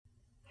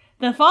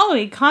The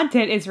following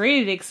content is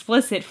rated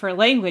explicit for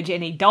language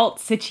in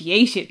adult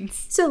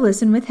situations. So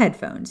listen with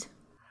headphones.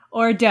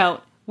 Or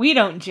don't. We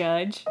don't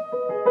judge.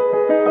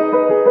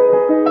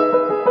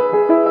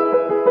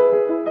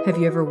 Have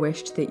you ever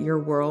wished that your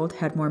world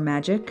had more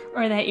magic?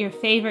 Or that your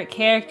favorite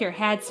character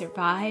had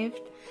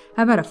survived?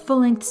 How about a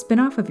full-length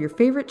spin-off of your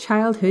favorite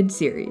childhood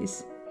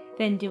series?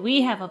 Then do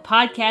we have a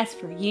podcast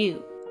for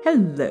you.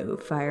 Hello,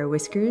 Fire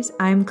Whiskers.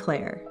 I'm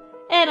Claire.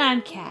 And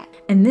I'm Kat.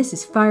 And this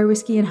is Fire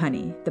Whiskey and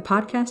Honey, the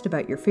podcast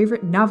about your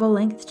favorite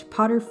novel-length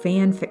Potter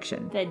fan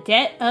fiction. The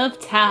Debt of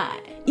Time.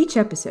 Each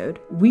episode,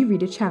 we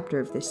read a chapter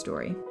of this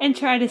story. And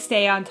try to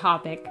stay on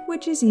topic.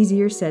 Which is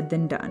easier said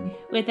than done.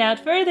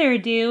 Without further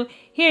ado,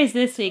 here's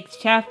this week's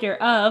chapter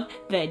of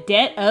The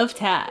Debt of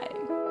Time.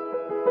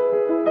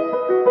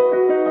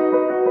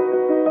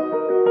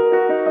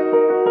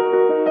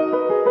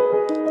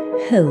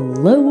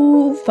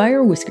 Hello,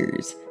 Fire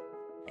Whiskers.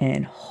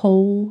 And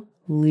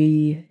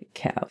holy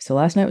cow. So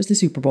last night was the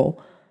Super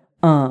Bowl.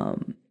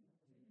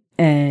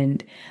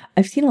 And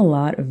I've seen a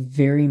lot of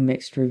very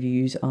mixed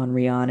reviews on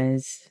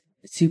Rihanna's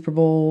Super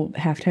Bowl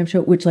halftime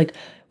show, which, like,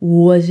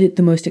 was it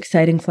the most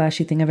exciting,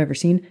 flashy thing I've ever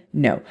seen?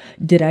 No.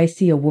 Did I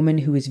see a woman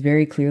who was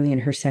very clearly in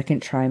her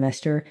second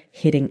trimester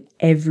hitting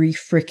every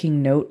freaking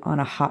note on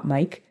a hot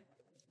mic?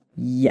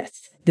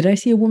 Yes. Did I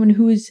see a woman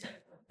who was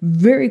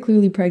very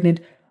clearly pregnant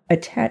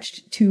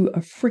attached to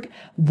a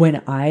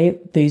when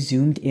they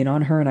zoomed in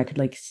on her and I could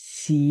like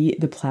see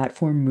the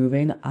platform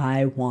moving,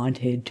 I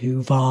wanted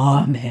to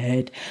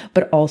vomit.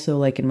 But also,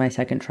 like, in my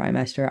second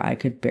trimester, I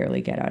could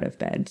barely get out of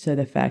bed. So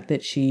the fact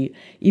that she,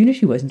 even if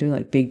she wasn't doing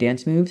like big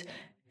dance moves,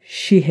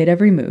 she hit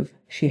every move,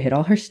 she hit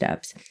all her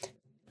steps,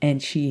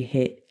 and she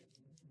hit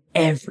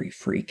every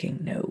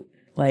freaking note.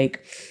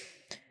 Like,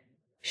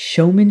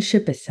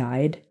 showmanship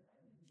aside,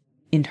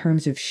 in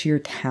terms of sheer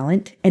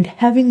talent, and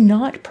having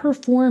not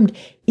performed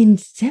in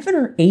 7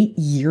 or 8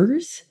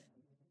 years,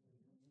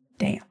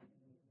 damn.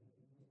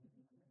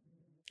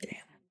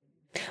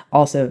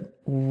 Also,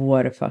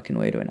 what a fucking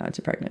way to announce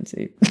a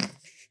pregnancy.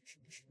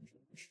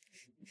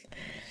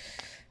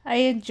 I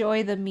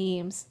enjoy the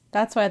memes.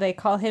 That's why they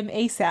call him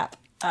ASAP.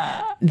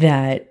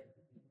 That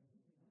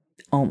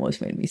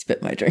almost made me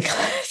spit my drink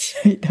last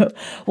night, though.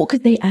 Well, because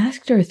they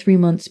asked her 3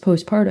 months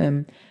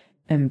postpartum,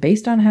 and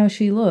based on how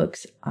she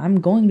looks,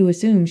 I'm going to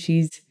assume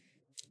she's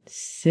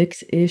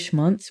 6-ish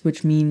months,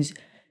 which means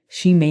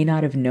she may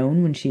not have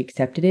known when she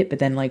accepted it, but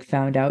then like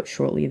found out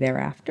shortly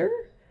thereafter.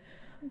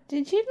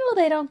 Did you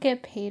know they don't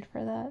get paid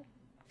for that?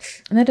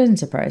 And that doesn't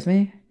surprise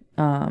me.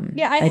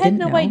 Yeah, I had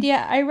no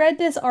idea. I read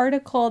this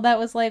article that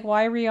was like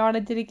why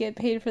Rihanna didn't get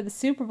paid for the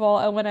Super Bowl,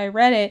 and when I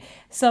read it,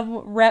 some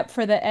rep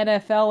for the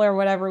NFL or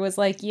whatever was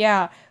like,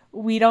 yeah,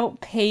 we don't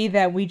pay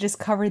them, we just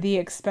cover the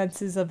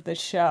expenses of the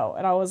show.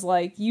 And I was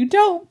like, you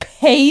don't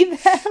pay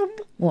them?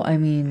 Well, I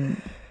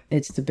mean,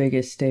 it's the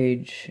biggest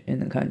stage in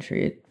the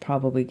country. It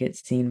probably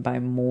gets seen by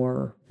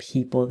more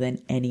people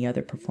than any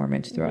other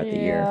performance throughout the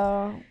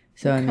year.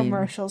 So, I mean,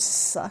 commercials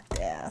sucked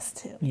ass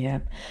too. Yeah.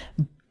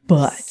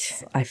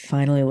 But I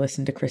finally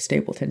listened to Chris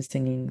Stapleton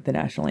singing the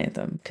national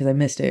anthem because I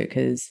missed it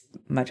because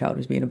my child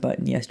was being a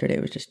button yesterday.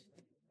 It was just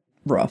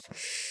rough.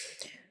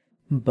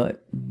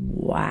 But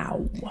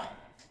wow.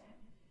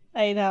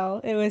 I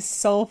know. It was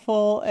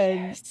soulful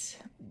and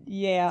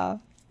yeah.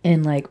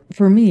 And like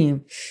for me,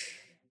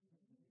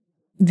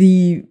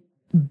 the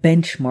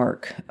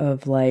benchmark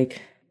of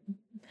like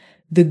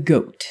the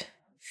GOAT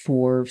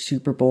for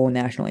Super Bowl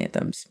national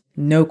anthems,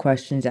 no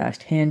questions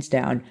asked, hands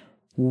down,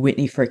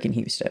 Whitney freaking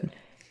Houston.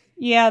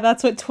 Yeah,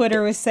 that's what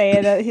Twitter was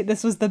saying, that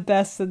this was the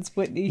best since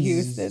Whitney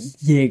Houston.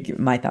 Yeah,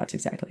 my thoughts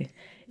exactly.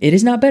 It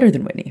is not better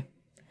than Whitney,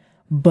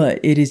 but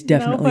it is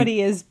definitely...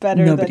 Nobody is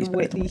better than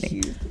Whitney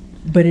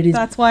Houston. But it is...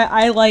 That's why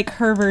I like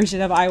her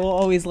version of I Will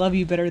Always Love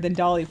You better than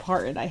Dolly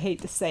Parton. I hate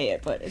to say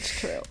it, but it's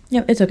true.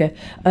 Yeah, it's okay.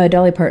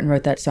 Dolly Parton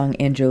wrote that song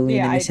and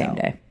Jolene in the same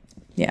day.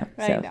 Yeah,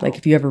 so like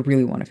if you ever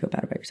really want to feel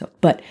bad about yourself.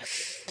 But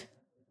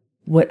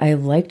what I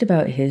liked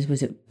about his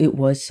was it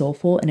was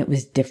soulful and it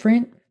was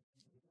different.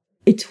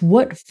 It's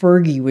what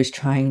Fergie was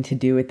trying to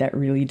do with that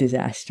really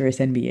disastrous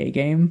NBA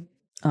game.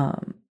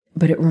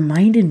 But it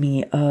reminded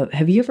me of,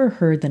 have you ever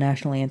heard the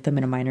national anthem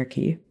in a minor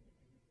key?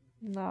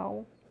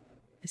 No.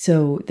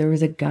 So there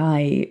was a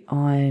guy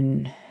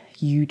on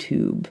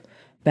YouTube,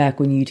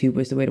 back when YouTube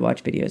was the way to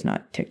watch videos,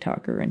 not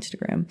TikTok or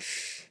Instagram.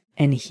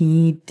 And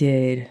he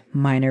did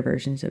minor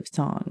versions of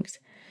songs.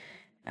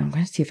 I'm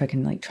going to see if I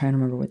can like try and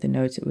remember what the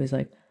notes, it was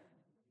like,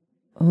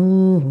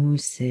 oh,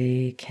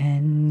 say,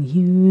 can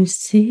you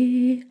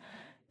see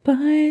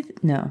by...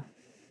 No.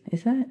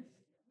 Is that?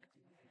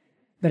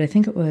 But I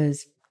think it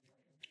was...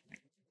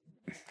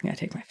 I gotta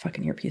take my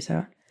fucking earpiece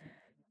out.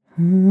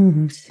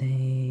 Oh,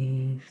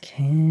 say,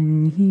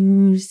 can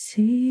you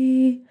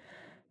see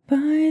by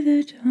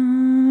the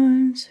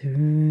dawn's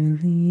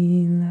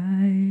early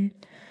light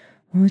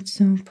what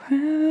so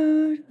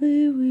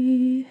proudly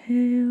we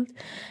hailed?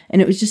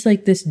 And it was just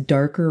like this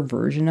darker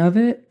version of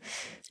it.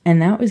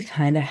 And that was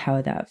kind of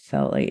how that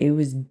felt. Like it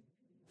was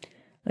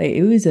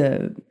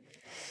a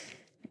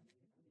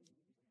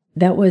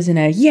that wasn't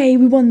a, yay,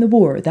 we won the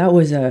war. That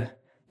was a,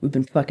 we've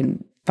been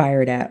fucking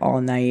fired at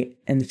all night,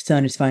 and the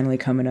sun is finally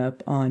coming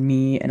up on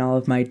me and all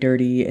of my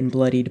dirty and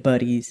bloodied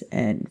buddies,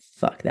 and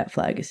fuck, that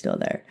flag is still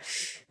there.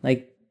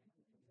 Like,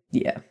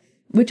 yeah.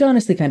 Which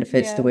honestly kind of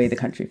fits the way the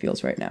country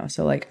feels right now.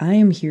 So, like, I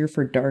am here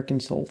for dark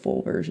and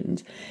soulful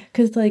versions.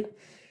 Because, like,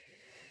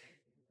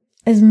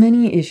 as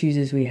many issues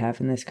as we have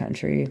in this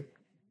country,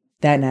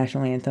 that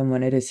national anthem,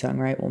 when it is sung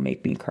right, will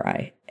make me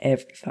cry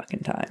every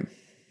fucking time.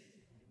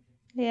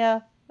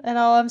 Yeah. And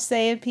all I'm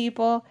saying,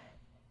 people,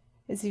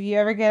 is if you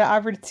ever get an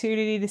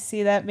opportunity to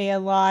see that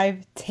man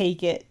live,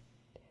 take it.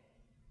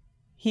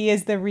 He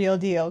is the real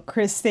deal.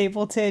 Chris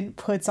Stapleton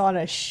puts on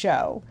a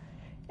show.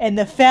 And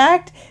the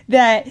fact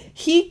that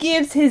he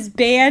gives his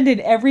band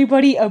and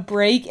everybody a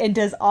break and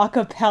does a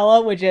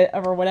cappella, which is,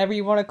 or whatever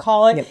you want to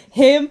call it,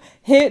 him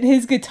hit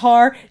his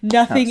guitar,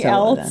 nothing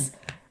else.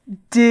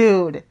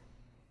 Dude,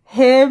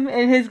 him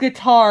and his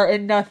guitar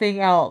and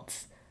nothing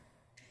else.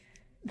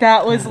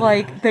 That was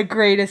like the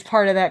greatest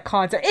part of that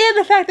concert. And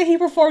the fact that he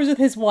performs with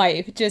his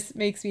wife just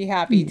makes me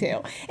happy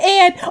too.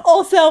 And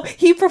also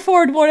he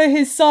performed one of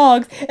his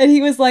songs and he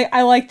was like,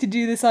 I like to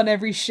do this on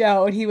every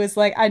show. And he was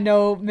like, I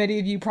know many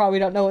of you probably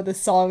don't know what the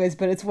song is,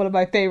 but it's one of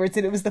my favorites.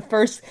 And it was the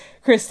first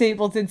Chris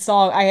Stapleton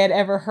song I had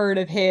ever heard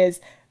of his,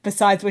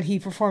 besides when he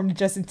performed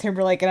Justin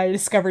Timberlake, and I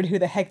discovered who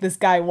the heck this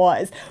guy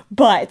was.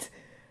 But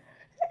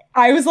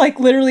I was like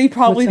literally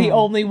probably the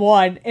only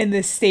one in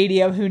this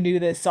stadium who knew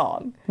this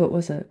song. What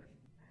was it?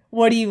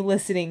 What are you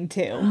listening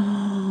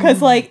to?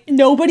 Because, like,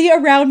 nobody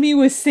around me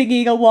was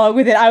singing along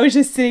with it. I was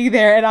just sitting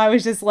there, and I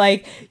was just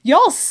like,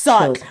 y'all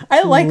suck.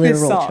 I like this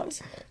song.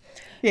 Chills.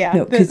 Yeah,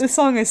 no, the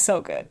song is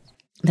so good.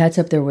 That's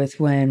up there with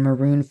when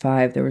Maroon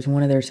 5, there was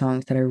one of their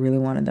songs that I really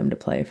wanted them to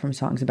play from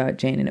Songs About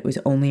Jane, and it was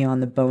only on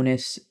the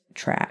bonus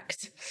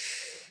tracks.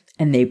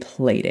 And they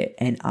played it,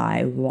 and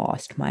I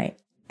lost my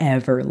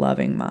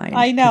ever-loving mind.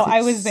 I know,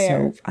 I was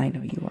there. I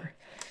know you were.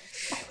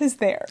 I was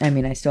there. I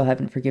mean, I still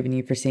haven't forgiven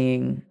you for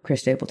seeing Chris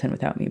Stapleton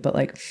without me, but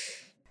like...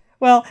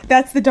 Well,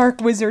 that's the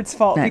Dark Wizard's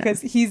fault because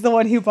he's the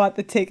one who bought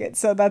the ticket,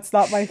 so that's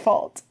not my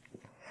fault.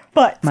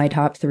 But... My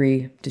top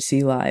 3 to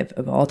see live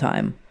of all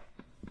time: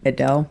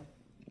 Adele,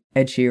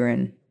 Ed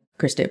Sheeran,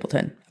 Chris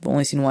Stapleton. I've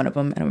only seen one of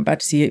them, and I'm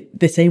about to see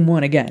the same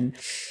one again.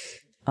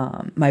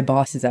 My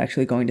boss is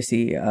actually going to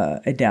see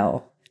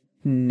Adele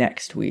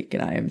next week,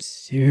 and I am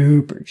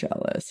super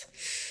jealous.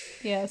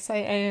 Yes, I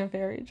am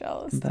very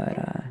jealous. But,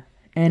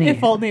 anyhow.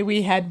 If only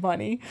we had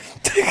money.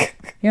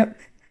 Yep.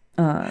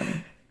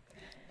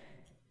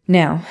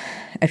 Now,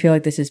 I feel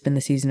like this has been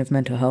the season of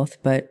mental health,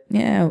 but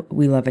yeah,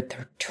 we love a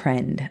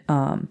trend.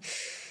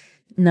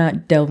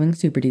 Not delving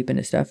super deep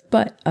into stuff,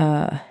 but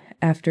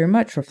after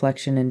much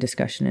reflection and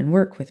discussion and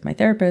work with my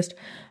therapist,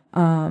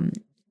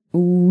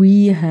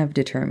 we have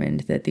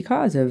determined that the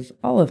cause of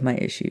all of my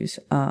issues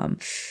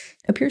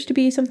appears to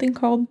be something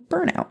called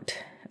burnout.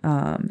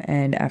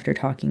 And after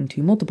talking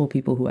to multiple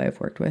people who I have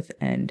worked with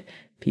and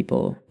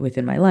people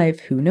within my life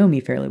who know me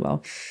fairly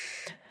well,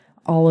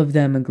 all of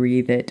them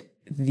agree that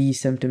these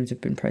symptoms have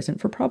been present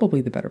for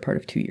probably the better part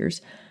of 2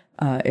 years,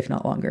 if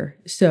not longer.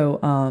 So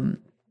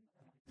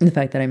the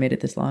fact that I made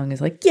it this long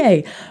is like,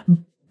 yay!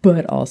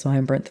 But also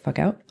I'm burnt the fuck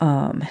out.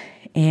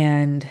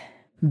 And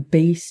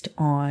based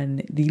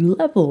on the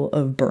level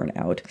of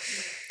burnout,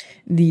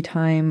 the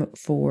time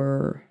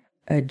for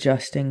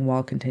adjusting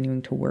while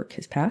continuing to work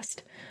has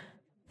passed.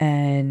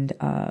 And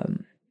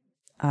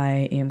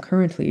I am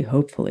currently,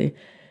 hopefully,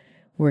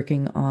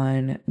 working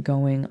on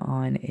going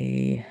on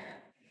a,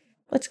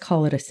 let's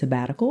call it a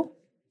sabbatical,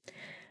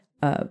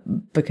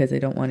 because I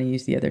don't want to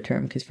use the other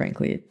term because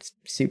frankly it's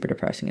super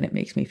depressing and it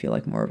makes me feel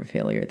like more of a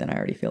failure than I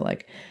already feel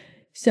like.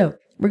 So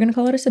we're going to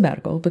call it a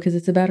sabbatical because a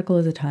sabbatical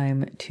is a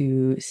time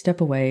to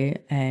step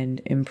away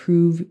and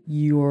improve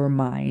your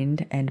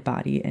mind and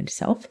body and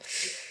self.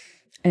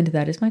 And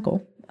that is my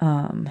goal.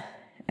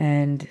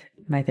 And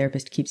my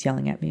therapist keeps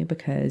yelling at me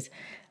because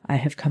I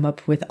have come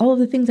up with all of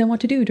the things I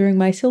want to do during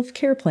my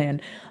self-care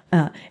plan.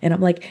 And I'm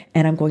like,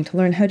 and I'm going to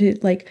learn how to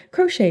like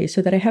crochet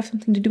so that I have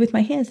something to do with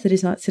my hands that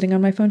is not sitting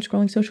on my phone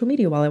scrolling social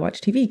media while I watch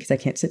TV because I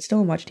can't sit still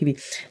and watch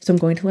TV. So I'm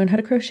going to learn how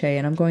to crochet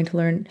and I'm going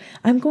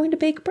to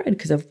bake bread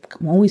because I've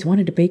always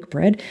wanted to bake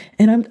bread.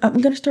 And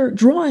I'm going to start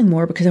drawing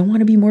more because I want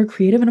to be more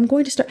creative and I'm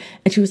going to start.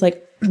 And she was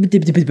like,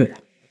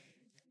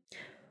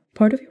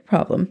 part of your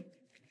problem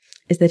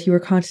is that you are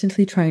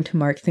constantly trying to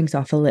mark things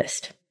off a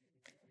list.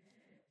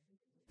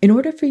 In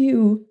order for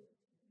you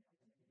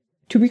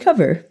to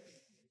recover,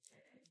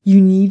 you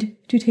need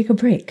to take a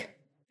break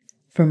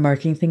from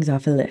marking things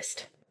off a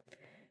list.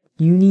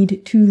 You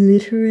need to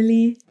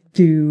literally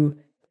do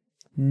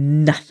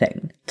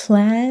nothing.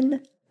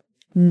 Plan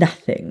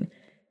nothing.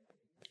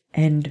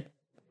 And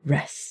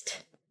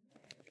rest.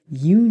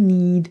 You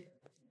need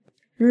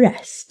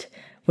rest.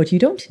 What you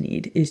don't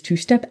need is to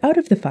step out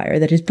of the fire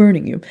that is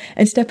burning you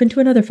and step into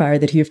another fire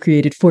that you have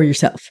created for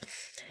yourself.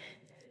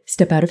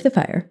 Step out of the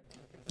fire,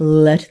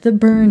 let the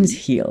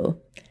burns heal,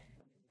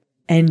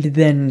 and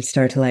then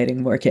start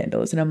lighting more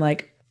candles. And I'm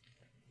like,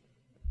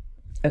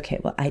 okay,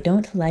 well, I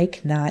don't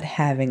like not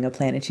having a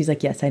plan. And she's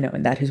like, yes, I know.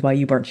 And that is why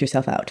you burnt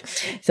yourself out.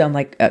 So I'm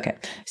like, okay.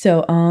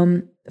 So,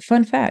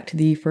 fun fact,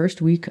 the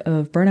first week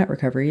of burnout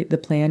recovery, the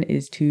plan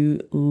is to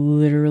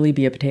literally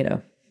be a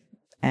potato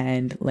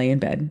and lay in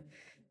bed,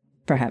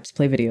 perhaps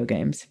play video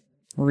games,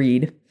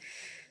 read,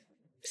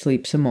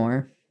 sleep some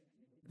more,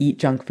 eat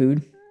junk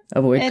food,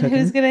 avoid cooking. And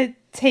who's going to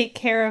take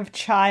care of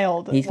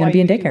child? He's going to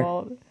be in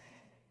daycare.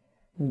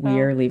 We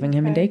are leaving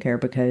him in daycare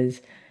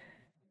because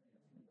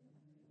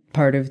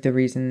part of the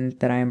reason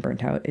that I am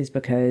burnt out is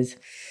because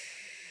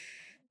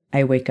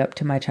I wake up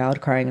to my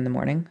child crying in the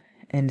morning.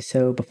 And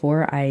so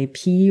before I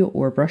pee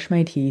or brush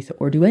my teeth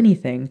or do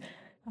anything,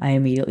 I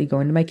immediately go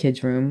into my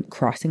kid's room,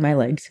 crossing my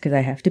legs because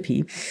I have to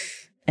pee.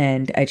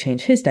 And I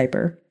change his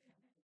diaper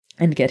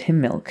and get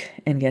him milk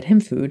and get him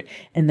food.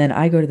 And then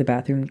I go to the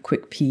bathroom,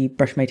 quick pee,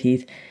 brush my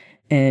teeth,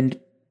 and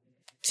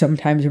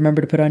sometimes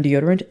remember to put on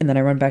deodorant. And then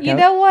I run back out. You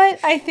know what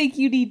I think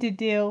you need to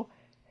do?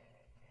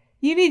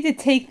 You need to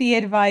take the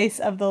advice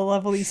of the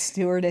lovely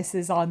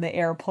stewardesses on the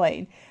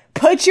airplane.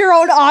 Put your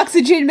own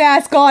oxygen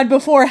mask on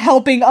before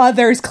helping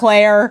others,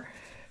 Claire.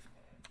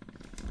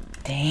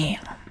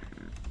 Damn.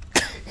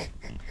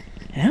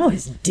 That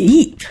was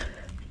deep.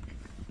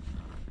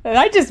 And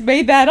I just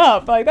made that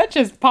up. Like, that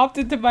just popped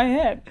into my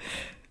head.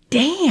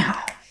 Damn.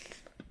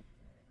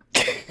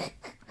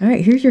 All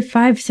right, here's your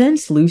 5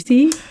 cents,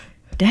 Lucy.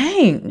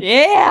 Dang.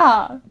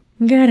 Yeah.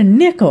 Got a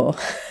nickel.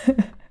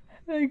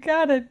 I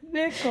got a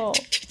nickel.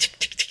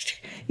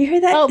 You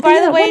heard that? Oh,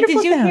 by the way,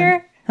 did you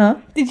hear? Huh?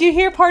 Did you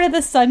hear part of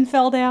the sun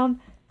fell down?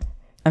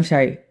 I'm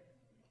sorry.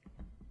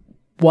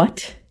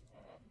 What?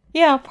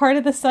 Yeah, part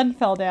of the sun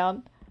fell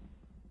down.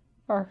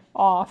 Or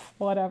off,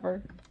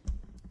 whatever.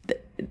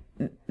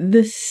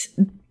 This,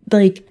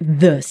 like,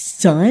 the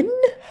sun?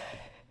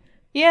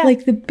 Yeah.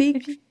 Like the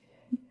big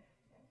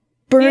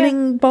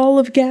burning ball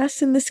of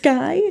gas in the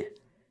sky?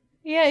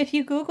 Yeah, if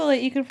you Google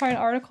it, you can find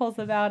articles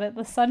about it.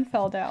 The sun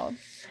fell down.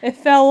 It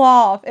fell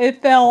off. It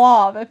fell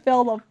off. It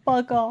fell the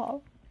fuck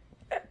off.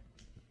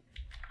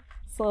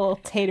 It's a little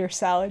tater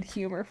salad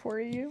humor for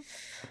you.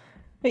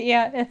 But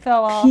yeah, it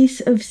fell off.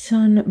 Piece of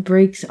sun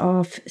breaks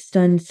off,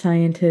 stunned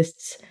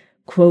scientists,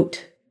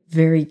 quote,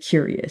 very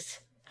curious.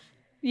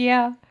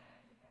 Yeah.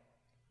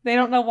 They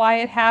don't know why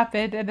it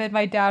happened. And then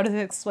my dad is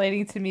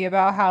explaining to me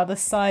about how the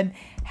sun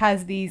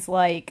has these,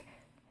 like,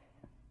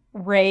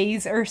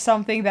 rays or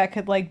something that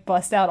could, like,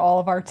 bust out all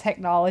of our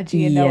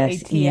technology and no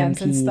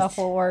ATMs and stuff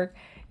will work.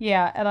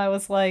 Yeah, and I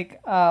was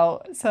like,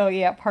 oh, so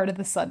yeah, part of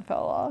the sun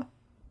fell off.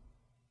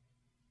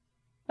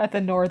 At the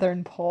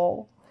northern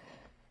pole.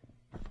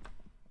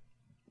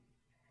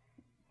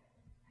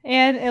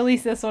 And at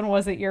least this one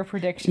wasn't your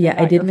prediction. Yeah,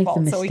 I did make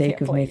the mistake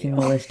of making a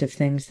list of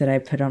things that I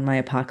put on my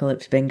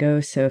apocalypse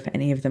bingo, so if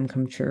any of them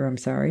come true, I'm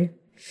sorry.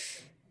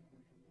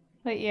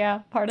 But yeah,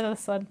 part of the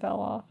sun fell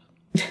off.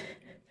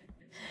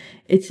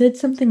 It said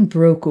something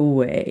broke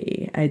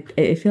away.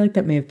 I feel like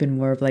that may have been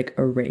more of like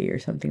a ray or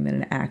something than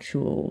an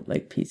actual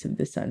like piece of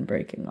the sun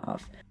breaking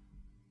off.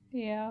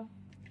 Yeah.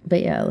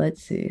 But yeah,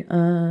 let's see.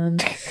 Oh,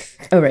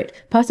 right.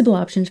 Possible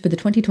options for the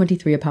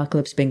 2023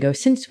 Apocalypse Bingo,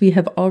 since we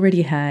have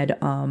already had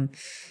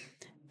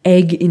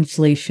egg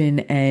inflation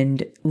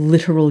and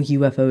literal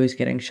UFOs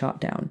getting shot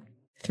down.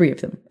 3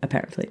 of them,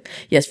 apparently.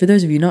 Yes, for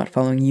those of you not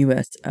following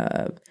U.S.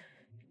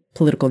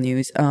 Political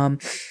news,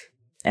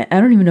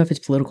 I don't even know if it's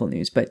political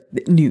news, but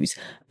news.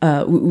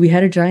 We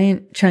had a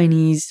giant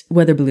Chinese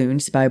weather balloon,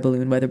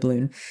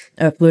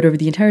 float over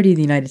the entirety of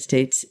the United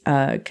States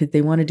because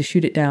they wanted to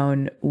shoot it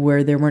down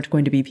where there weren't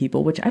going to be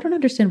people, which I don't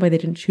understand why they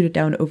didn't shoot it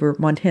down over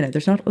Montana.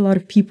 There's not a lot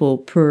of people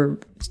per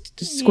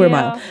square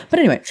mile. But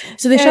anyway,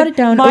 so they shot it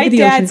down over the ocean.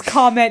 My dad's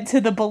comment to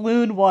the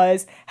balloon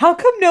was, how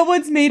come no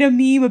one's made a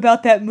meme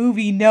about that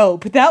movie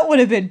Nope? That would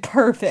have been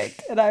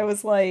perfect. And I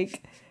was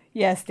like...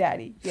 Yes,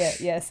 Daddy. Yeah,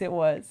 yes, it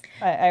was.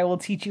 I will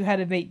teach you how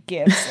to make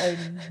GIFs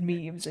and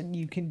memes, and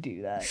you can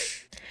do that.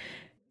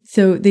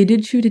 So they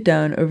did shoot it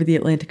down over the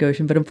Atlantic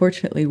Ocean, but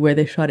unfortunately, where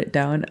they shot it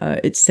down,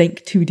 it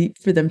sank too deep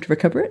for them to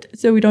recover it.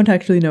 So we don't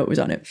actually know what was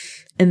on it.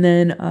 And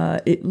then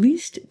at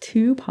least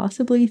 2,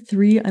 possibly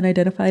 3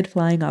 unidentified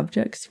flying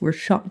objects were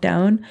shot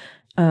down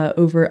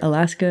over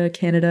Alaska,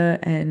 Canada,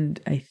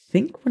 and I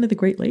think one of the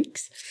Great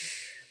Lakes.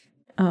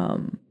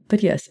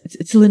 But yes,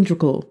 it's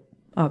cylindrical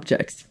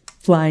objects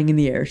flying in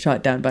the air,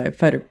 shot down by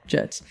fighter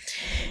jets.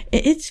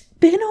 It's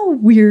been a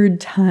weird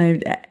time.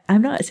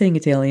 I'm not saying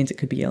it's aliens, it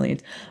could be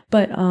aliens,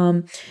 but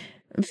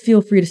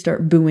feel free to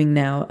start booing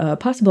now.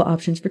 Possible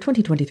options for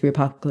 2023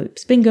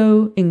 Apocalypse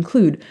Bingo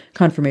include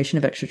confirmation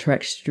of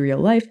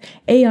extraterrestrial life,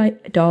 AI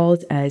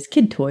dolls as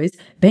kid toys,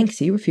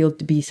 Banksy revealed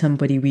to be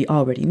somebody we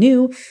already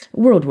knew,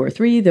 World War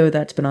III, though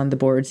that's been on the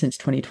board since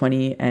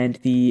 2020, and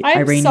the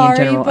Iranian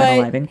general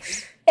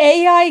unaliving.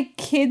 AI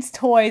kids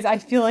toys, I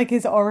feel like,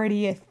 is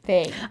already a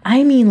thing.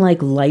 I mean,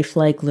 like,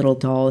 lifelike little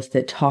dolls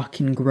that talk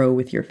and grow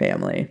with your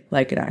family,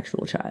 like an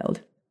actual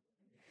child.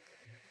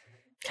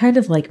 Kind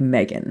of like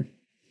Megan,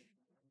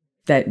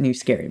 that new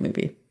scary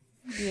movie.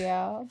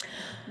 Yeah,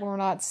 we're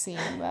not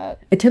seeing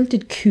that.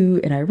 Attempted coup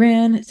in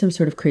Iran, some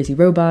sort of crazy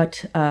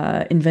robot,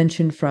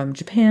 invention from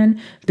Japan,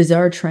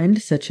 bizarre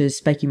trend such as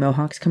spiky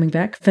mohawks coming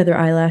back, feather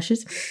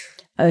eyelashes,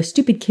 a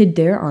stupid kid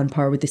dare on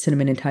par with the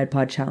Cinnamon and Tide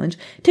Pod challenge,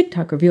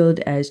 TikTok revealed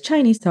as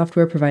Chinese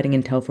software providing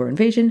intel for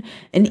invasion,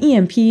 an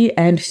EMP,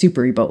 and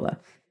super Ebola.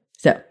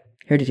 So,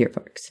 heard it here,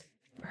 folks.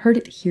 Heard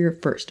it here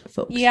first,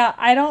 folks. Yeah,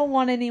 I don't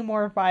want any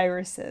more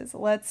viruses.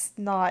 Let's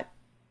not.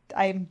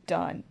 I'm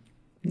done.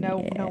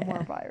 No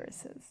more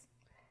viruses.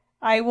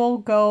 I will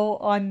go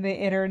on the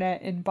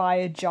internet and buy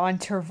a John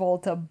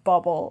Travolta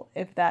bubble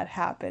if that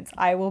happens.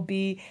 I will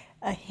be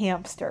a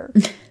hamster.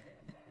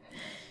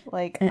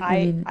 Like,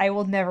 I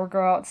will never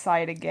go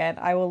outside again.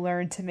 I will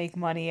learn to make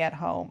money at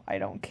home. I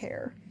don't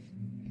care.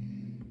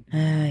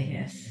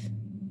 Yes.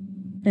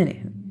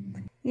 Anywho.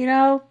 You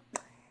know,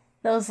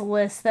 those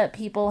lists that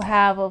people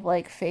have of,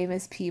 like,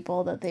 famous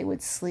people that they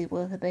would sleep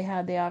with if they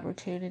had the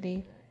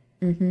opportunity.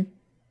 Mm-hmm.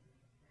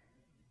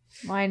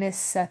 Mine is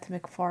Seth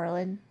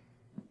MacFarlane.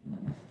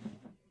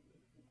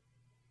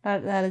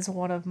 That is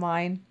one of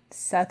mine.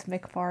 Seth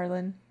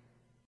MacFarlane.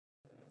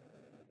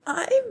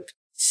 I'm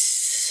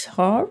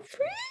sorry?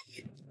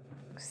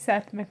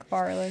 Seth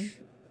MacFarlane.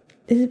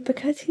 Is it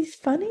because he's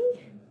funny?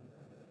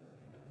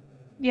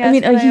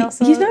 Yes, I mean,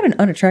 he's not an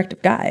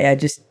unattractive guy.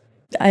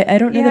 I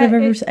don't know that I've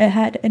ever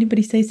had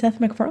anybody say Seth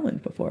MacFarlane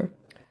before.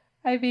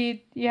 I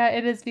mean, yeah,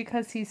 it is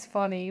because he's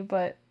funny,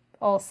 but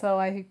also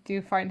I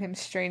do find him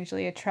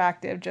strangely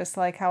attractive, just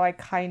like how I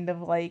kind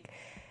of like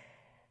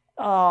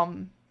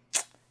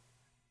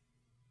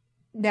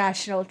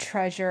National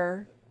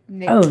Treasure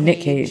Nick Cage.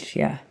 Nick Cage,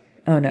 yeah.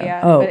 Oh no.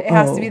 Yeah, but it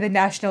has to be the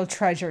National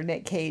Treasure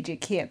Nick Cage. It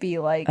can't be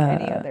like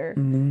any other.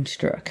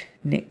 Moonstruck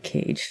Nick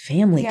Cage,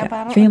 Family Guy, but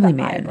I don't Family like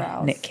the Man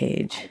eyebrows. Nick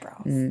Cage.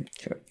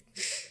 Sure.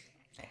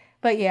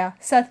 But yeah,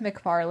 Seth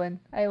MacFarlane.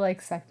 I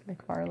like Seth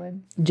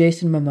MacFarlane.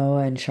 Jason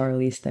Momoa and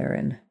Charlize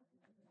Theron.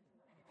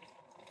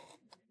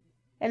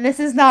 And this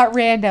is not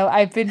rando.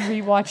 I've been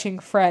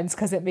rewatching Friends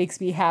because it makes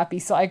me happy.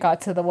 So I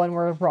got to the one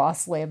where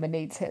Ross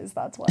laminates his.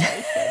 That's why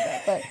I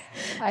said that. But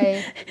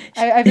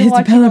I've been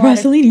watching Isabella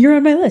Rossellini, you're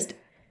on my list.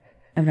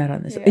 I'm not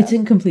on this. Yeah. It's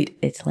incomplete.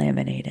 It's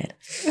laminated.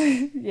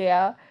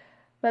 Yeah.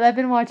 But I've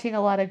been watching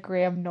a lot of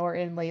Graham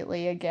Norton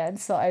lately again.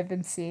 So I've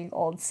been seeing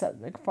old Seth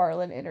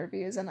MacFarlane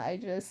interviews. And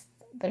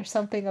there's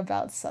something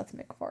about Seth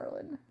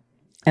MacFarlane.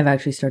 I've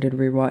actually started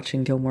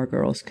rewatching Gilmore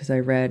Girls because I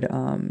read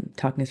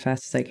Talking as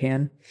Fast as I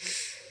Can.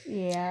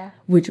 Yeah.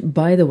 Which,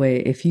 by the way,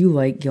 if you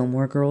like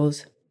Gilmore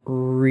Girls,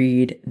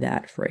 read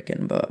that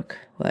freaking book.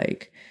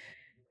 Like,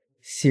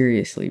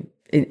 seriously.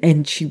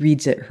 And she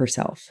reads it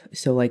herself.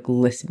 So, like,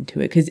 listen to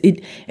it. Because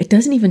it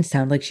doesn't even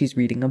sound like she's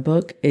reading a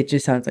book. It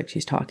just sounds like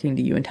she's talking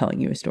to you and telling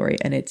you a story.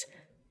 And it's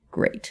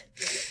great.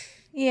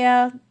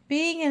 Yeah.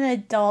 Being an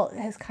adult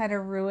has kind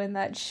of ruined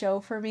that show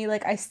for me.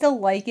 Like, I still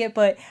like it,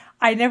 but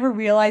I never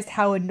realized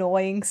how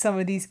annoying some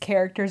of these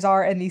characters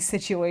are and these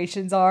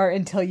situations are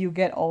until you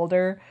get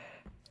older.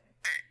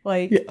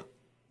 Like, yeah.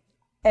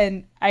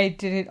 And I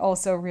didn't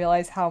also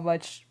realize how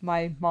much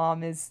my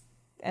mom is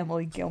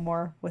Emily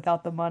Gilmore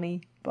without the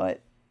money,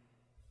 but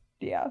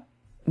yeah.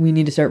 We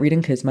need to start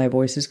reading because my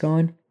voice is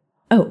gone.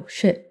 Oh,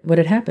 shit. What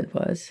had happened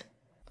was...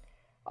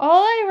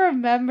 All I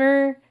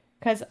remember,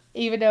 because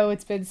even though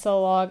it's been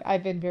so long,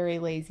 I've been very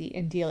lazy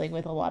in dealing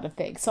with a lot of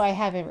things, so I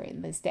haven't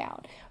written this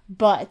down.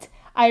 But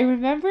I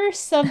remember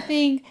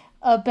something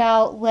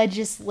about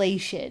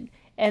legislation.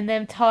 And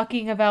them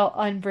talking about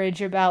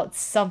Umbridge about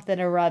something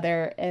or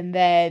other, and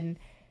then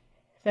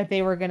that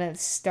they were going to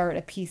start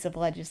a piece of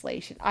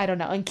legislation. I don't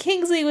know. And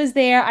Kingsley was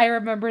there. I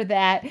remember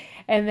that.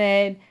 And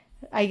then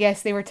I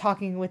guess they were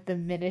talking with the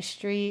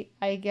Ministry,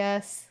 I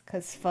guess,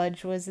 because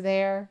Fudge was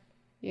there.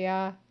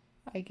 Yeah,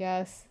 I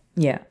guess.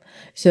 Yeah.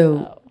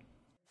 So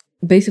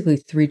basically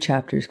 3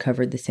 chapters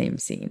covered the same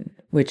scene,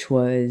 which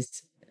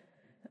was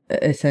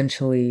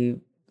essentially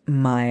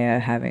Maya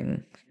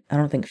having... I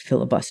don't think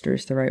filibuster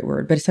is the right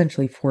word, but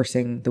essentially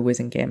forcing the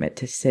Wizengamot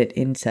to sit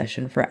in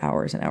session for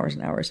hours and hours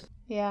and hours.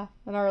 Yeah,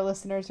 and our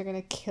listeners are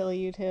going to kill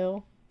you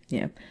too.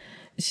 Yeah.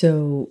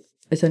 So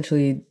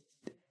essentially,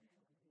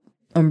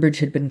 Umbridge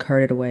had been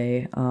carted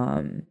away.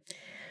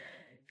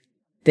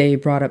 They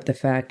brought up the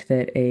fact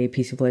that a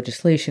piece of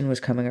legislation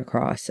was coming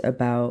across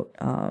about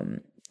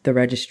the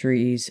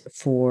registries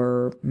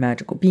for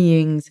magical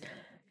beings,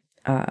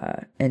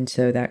 and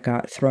so that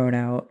got thrown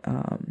out.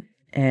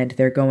 And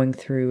they're going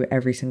through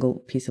every single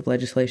piece of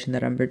legislation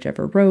that Umbridge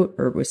ever wrote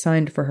or was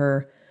signed for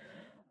her.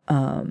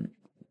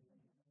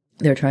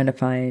 They're trying to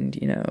find,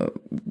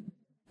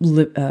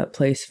 a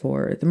place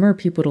for the mer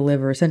people to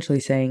live, or essentially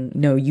saying,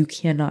 no, you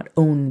cannot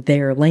own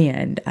their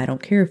land. I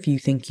don't care if you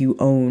think you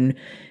own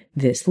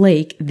this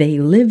lake. They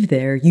live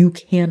there. You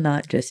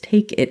cannot just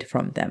take it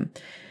from them.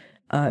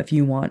 If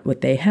you want what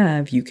they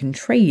have, you can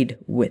trade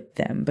with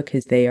them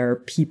because they are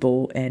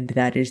people and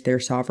that is their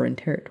sovereign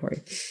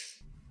territory.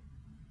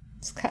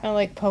 It's kind of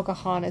like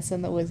Pocahontas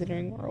in the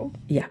Wizarding World.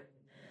 Yeah.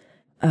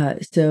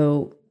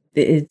 So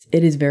it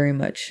is very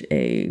much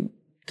a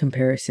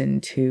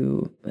comparison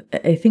to...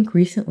 I think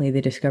recently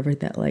they discovered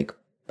that, like,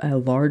 a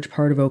large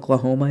part of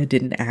Oklahoma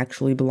didn't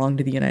actually belong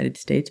to the United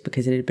States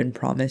because it had been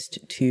promised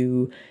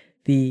to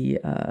the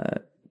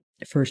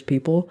first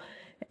people.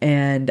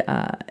 And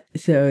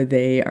so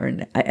they are,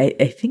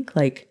 I think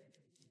like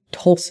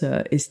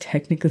Tulsa is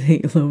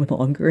technically no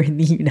longer in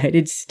the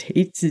United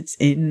States. It's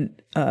in,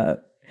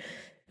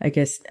 I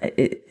guess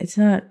it's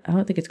not, I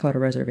don't think it's called a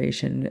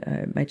reservation.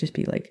 It might just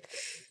be like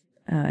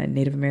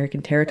Native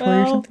American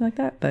territory or something like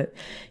that. But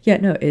yeah,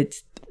 no,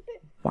 it's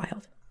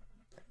wild.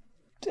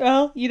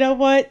 Well, you know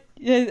what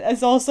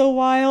is also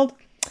wild?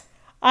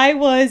 I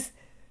was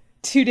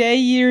today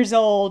years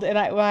old, and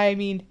I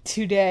mean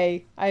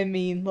today, I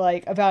mean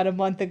like about a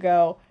month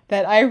ago,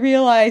 that I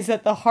realized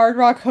that the Hard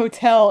Rock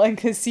Hotel and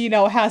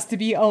Casino has to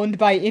be owned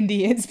by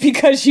Indians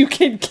because you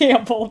can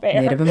gamble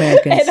there. Native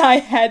Americans. And I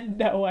had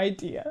no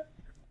idea.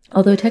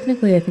 Although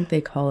technically I think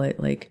they call it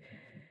like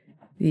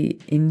the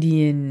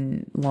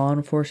Indian law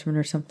enforcement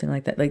or something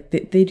like that. Like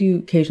they do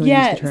occasionally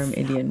use the term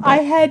Indian. But I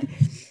had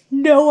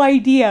no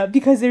idea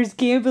because there's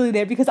gambling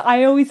there, because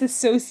I always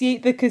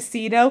associate the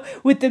casino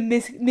with the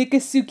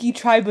Miccosukee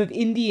tribe of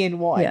Indian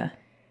one. Yeah.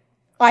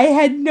 I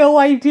had no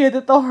idea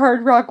that the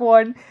Hard Rock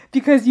one,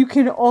 because you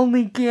can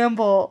only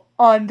gamble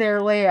on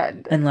their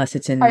land. Unless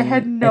it's in... I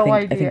had no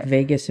idea. I think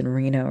Vegas and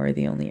Reno are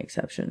the only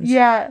exceptions.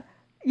 Yeah,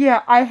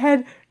 I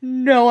had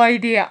no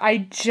idea. I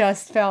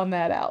just found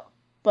that out.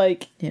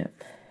 Like... Yeah.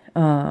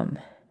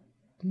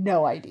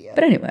 No idea.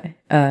 But anyway,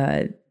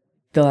 the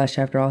last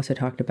chapter also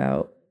talked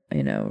about,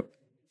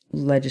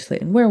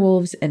 legislating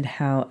werewolves and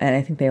how... And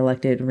I think they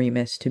elected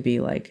Remus to be,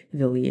 like,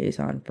 the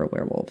liaison for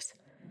werewolves.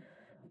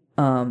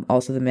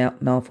 Also, the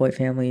Malfoy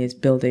family is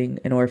building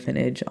an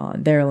orphanage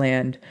on their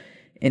land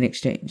in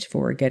exchange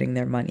for getting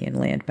their money and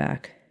land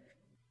back.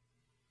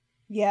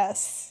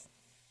 Yes.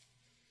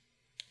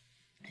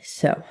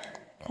 So.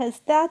 Because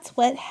that's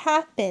what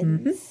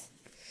happens.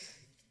 Mm-hmm.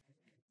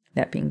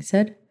 That being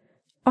said,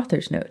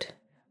 author's note.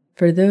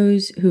 For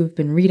those who have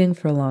been reading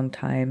for a long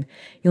time,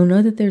 you'll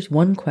know that there's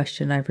one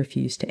question I've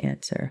refused to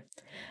answer.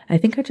 I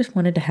think I just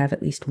wanted to have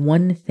at least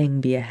one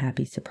thing be a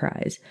happy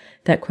surprise.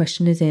 That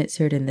question is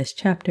answered in this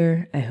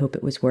chapter. I hope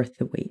it was worth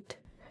the wait.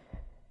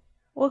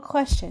 What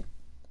question?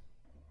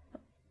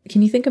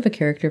 Can you think of a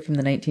character from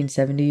the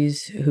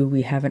 1970s who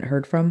we haven't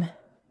heard from?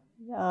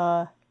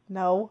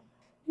 No.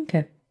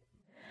 Okay.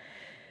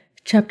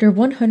 Chapter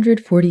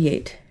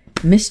 148.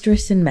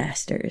 Mistress and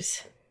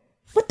Masters.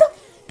 What the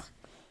fuck?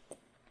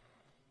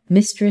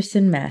 Mistress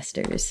and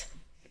Masters.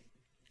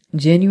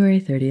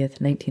 January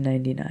 30th,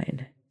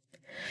 1999.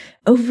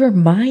 Over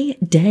my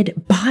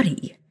dead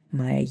body,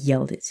 Maya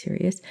yelled at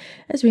Sirius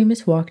as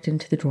Remus walked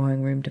into the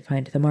drawing room to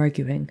find them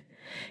arguing.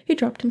 He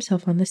dropped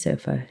himself on the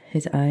sofa,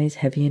 his eyes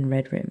heavy and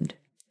red-rimmed.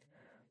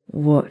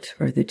 What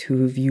are the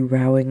two of you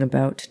rowing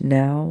about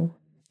now?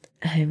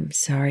 I'm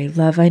sorry,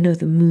 love. I know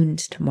the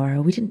moon's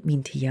tomorrow. We didn't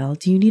mean to yell.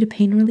 Do you need a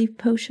pain relief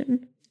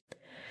potion?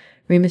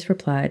 Remus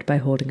replied by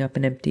holding up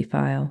an empty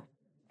phial.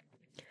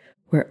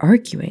 We're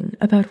arguing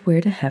about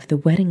where to have the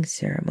wedding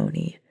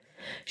ceremony,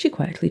 she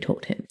quietly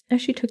told him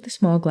as she took the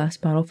small glass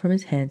bottle from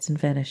his hands and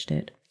vanished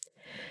it.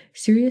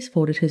 Sirius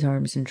folded his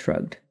arms and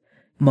shrugged.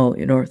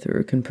 Molly and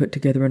Arthur can put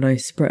together a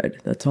nice spread,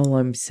 that's all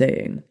I'm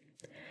saying.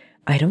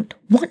 I don't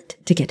want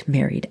to get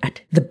married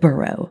at the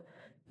Burrow,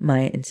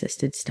 Maya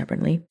insisted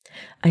stubbornly.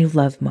 I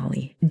love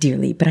Molly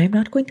dearly, but I'm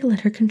not going to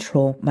let her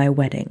control my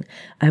wedding.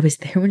 I was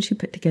there when she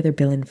put together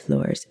Bill and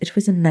Floors. It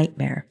was a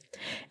nightmare.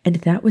 And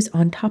that was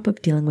on top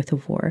of dealing with a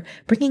war,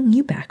 bringing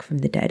you back from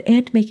the dead,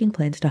 and making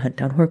plans to hunt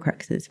down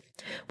Horcruxes.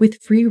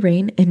 With free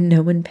reign and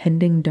no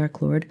impending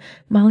Dark Lord,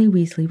 Molly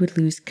Weasley would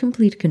lose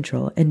complete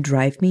control and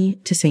drive me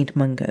to St.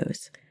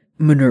 Mungo's.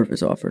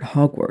 Minerva's offered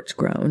Hogwarts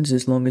grounds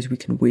as long as we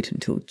can wait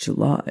until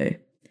July.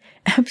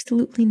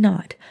 Absolutely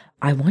not.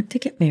 I want to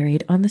get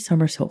married on the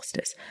summer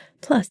solstice.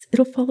 Plus,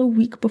 it'll fall a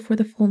week before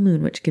the full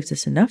moon, which gives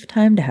us enough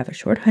time to have a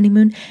short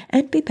honeymoon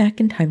and be back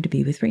in time to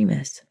be with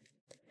Remus.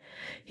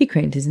 He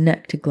craned his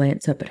neck to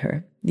glance up at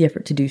her. The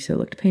effort to do so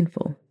looked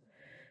painful.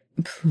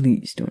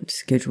 Please don't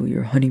schedule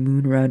your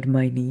honeymoon around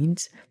my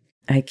needs.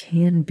 I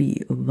can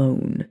be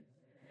alone.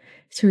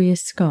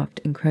 Sirius scoffed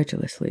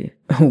incredulously.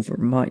 Over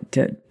my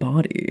dead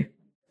body.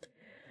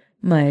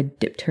 Maya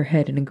dipped her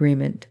head in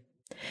agreement.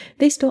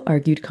 They still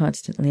argued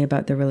constantly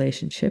about their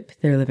relationship,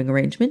 their living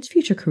arrangements,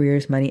 future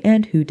careers, money,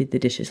 and who did the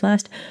dishes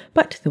last,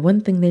 but the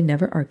one thing they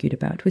never argued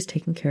about was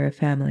taking care of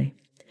family.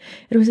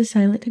 It was a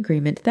silent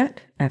agreement that,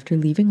 after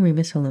leaving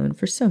Remus alone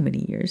for so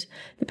many years,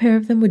 the pair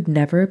of them would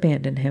never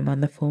abandon him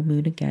on the full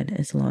moon again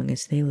as long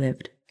as they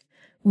lived.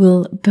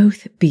 We'll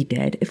both be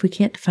dead if we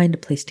can't find a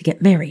place to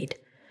get married.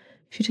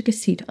 She took a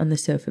seat on the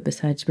sofa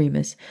beside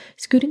Remus,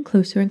 scooting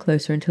closer and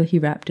closer until he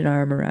wrapped an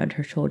arm around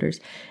her shoulders,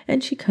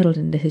 and she cuddled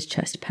into his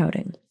chest,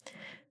 pouting.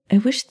 I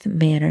wish the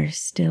manor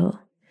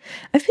still...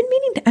 I've been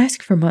meaning to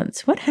ask for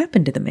months. What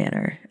happened to the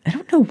manor? I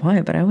don't know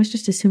why, but I always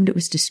just assumed it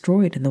was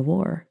destroyed in the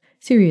war.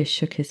 Sirius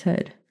shook his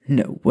head.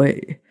 No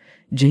way.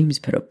 James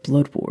put up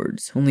blood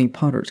wards. Only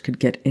Potters could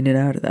get in and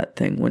out of that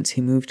thing once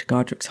he moved to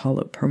Godric's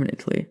Hollow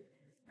permanently.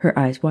 Her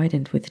eyes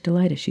widened with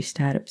delight as she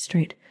sat up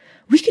straight.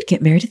 We could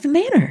get married at the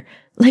manor,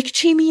 like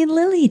Jamie and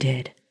Lily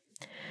did.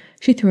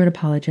 She threw an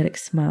apologetic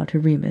smile to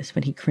Remus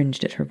when he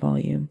cringed at her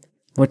volume.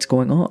 What's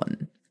going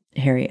on?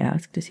 Harry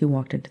asked as he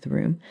walked into the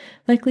room,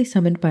 likely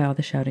summoned by all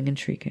the shouting and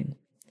shrieking.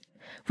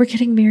 We're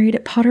getting married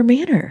at Potter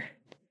Manor,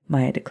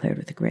 Maya declared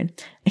with a grin.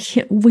 I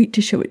can't wait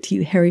to show it to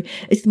you, Harry.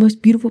 It's the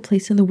most beautiful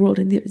place in the world,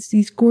 and there's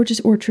these gorgeous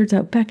orchards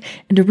out back,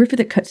 and a river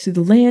that cuts through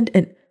the land,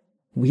 and...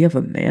 We have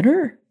a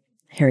manor?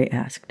 Harry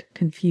asked,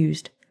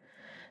 confused.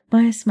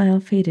 Maya's smile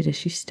faded as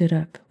she stood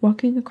up,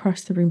 walking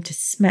across the room to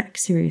smack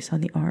Sirius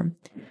on the arm.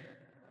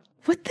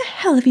 What the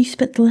hell have you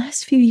spent the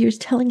last few years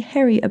telling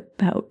Harry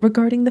about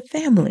regarding the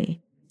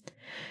family?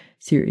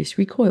 Sirius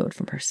recoiled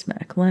from her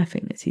smack,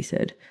 laughing as he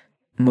said,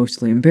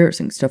 Mostly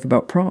embarrassing stuff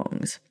about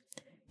prongs.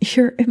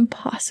 You're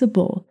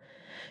impossible.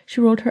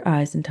 She rolled her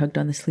eyes and tugged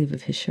on the sleeve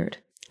of his shirt.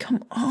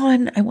 Come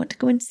on, I want to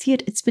go and see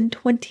it. It's been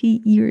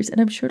 20 years, and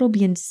I'm sure it'll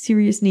be in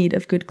serious need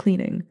of good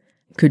cleaning.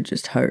 Could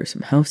just hire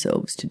some house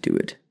elves to do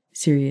it,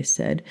 Sirius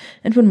said,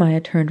 and when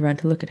Maya turned around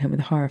to look at him with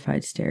a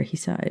horrified stare, he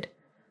sighed.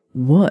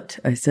 What?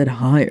 I said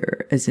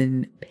hire, as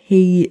in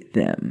pay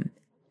them.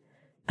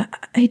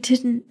 I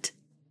didn't...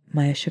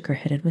 Maya shook her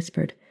head and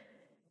whispered.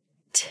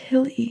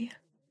 Tilly.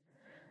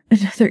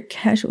 Another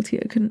casualty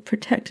I couldn't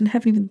protect and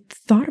haven't even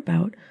thought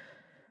about.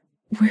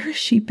 Where is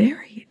she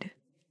buried?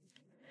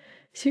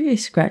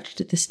 Sirius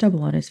scratched at the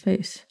stubble on his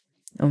face.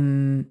 I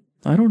don't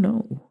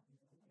know.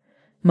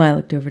 Maya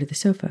looked over to the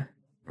sofa.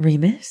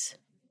 Remus?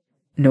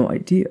 No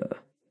idea.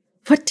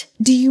 What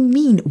do you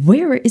mean?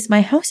 Where is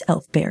my house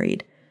elf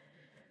buried?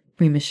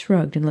 Remus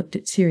shrugged and looked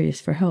at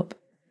Sirius for help.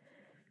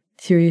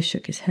 Sirius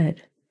shook his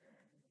head.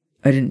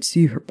 I didn't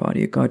see her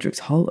body at Godric's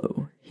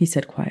Hollow, he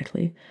said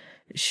quietly.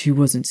 She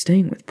wasn't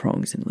staying with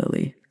Prongs and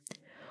Lily.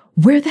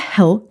 Where the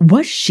hell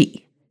was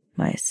she?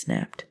 Maya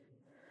snapped.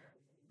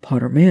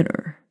 Potter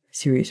Manor,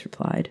 Sirius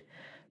replied.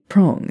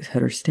 Prongs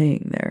had her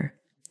staying there.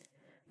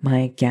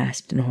 Maya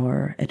gasped in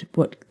horror at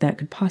what that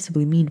could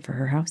possibly mean for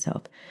her house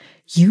elf.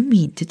 You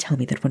mean to tell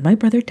me that when my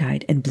brother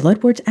died and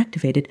blood wards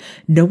activated,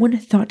 no one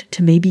thought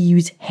to maybe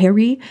use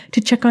Harry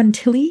to check on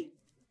Tilly?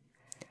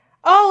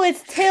 Oh,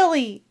 it's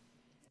Tilly!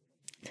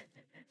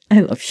 I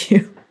love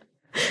you.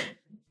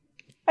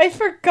 I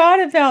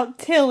forgot about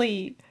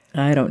Tilly.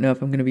 I don't know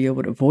if I'm going to be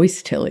able to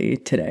voice Tilly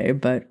today,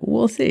 but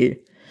we'll see.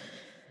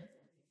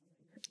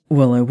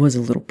 Well, I was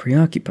a little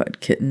preoccupied,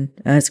 kitten.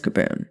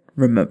 Azkaban,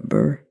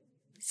 remember?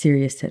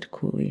 Sirius said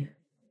coolly.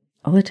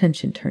 All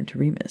attention turned to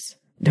Remus.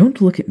 Don't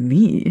look at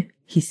me,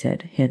 he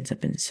said, hands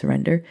up in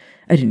surrender.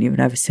 I didn't even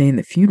have a say in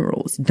the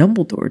funerals.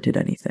 Dumbledore did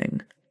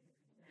anything.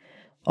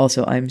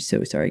 Also, I'm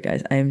so sorry,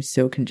 guys. I am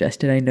so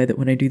congested. I know that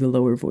when I do the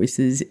lower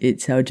voices,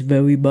 it sounds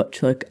very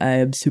much like I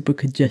am super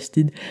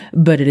congested,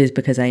 but it is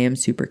because I am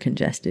super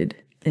congested,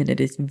 and it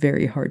is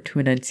very hard to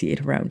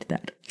enunciate around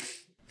that.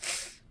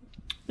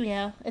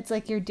 Yeah, it's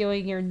like you're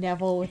doing your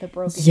Neville with a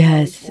broken voice.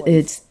 Yes,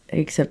 it's,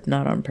 except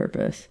not on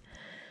purpose.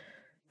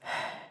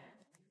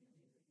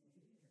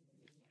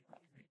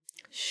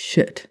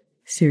 Shit,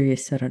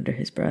 Sirius said under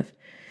his breath.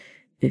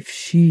 If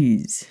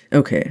she's...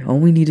 Okay, all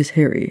we need is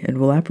Harry, and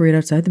we'll apparate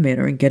outside the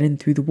manor and get in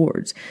through the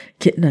wards.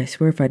 Kitten, I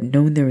swear if I'd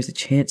known there was a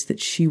chance that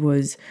she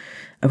was...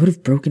 I would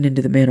have broken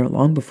into the manor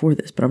long before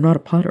this, but I'm not a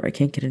Potter. I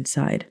can't get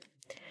inside.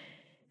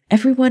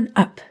 Everyone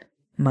up,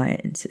 Maya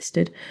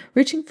insisted,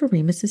 reaching for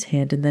Remus's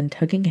hand and then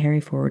tugging Harry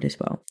forward as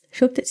well.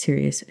 She looked at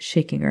Sirius,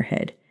 shaking her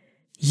head.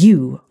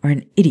 You are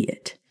an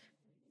idiot.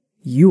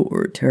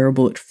 You're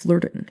terrible at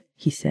flirting,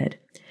 he said.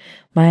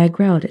 Maya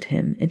growled at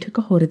him and took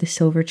a hold of the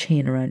silver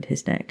chain around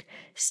his neck,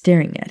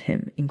 staring at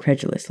him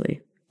incredulously.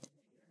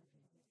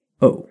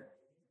 Oh,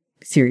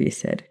 Sirius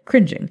said,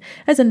 cringing,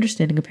 as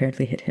understanding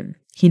apparently hit him.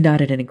 He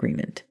nodded in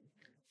agreement.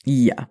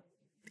 Yeah,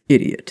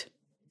 idiot.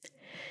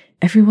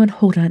 Everyone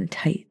hold on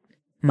tight,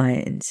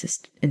 Maya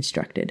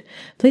instructed,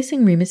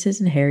 placing Remus's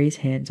and Harry's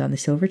hands on the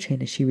silver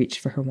chain as she reached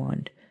for her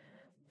wand.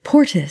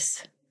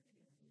 Portus!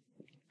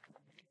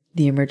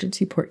 The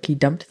emergency portkey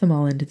dumped them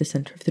all into the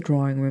center of the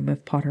drawing room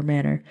of Potter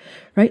Manor,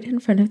 right in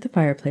front of the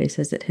fireplace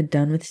as it had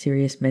done with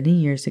Sirius many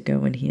years ago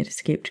when he had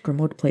escaped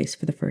Grimmauld Place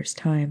for the first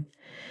time.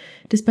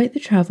 Despite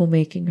the travel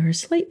making her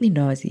slightly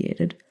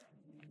nauseated,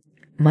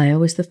 Maya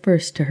was the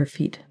first to her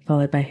feet,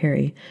 followed by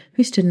Harry,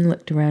 who stood and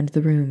looked around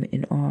the room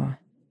in awe.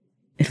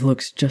 It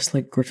looks just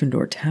like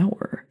Gryffindor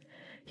Tower,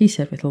 he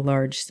said with a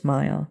large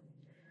smile.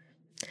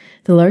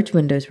 The large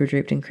windows were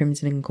draped in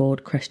crimson and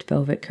gold crushed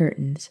velvet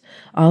curtains.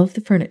 All of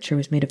the furniture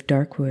was made of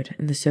dark wood,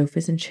 and the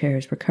sofas and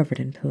chairs were covered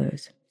in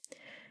pillows.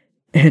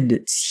 And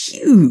it's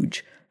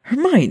huge!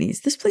 Hermione,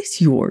 is this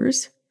place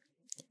yours?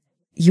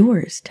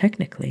 Yours,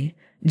 technically.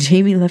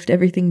 Jamie left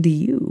everything to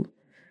you.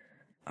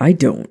 I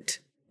don't.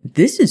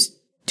 This is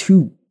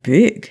too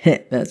big.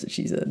 That's what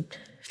she said.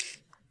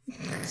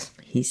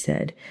 He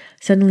said,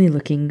 suddenly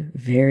looking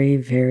very,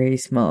 very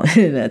small.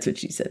 That's what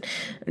she said.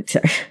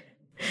 Sorry.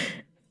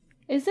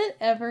 Is it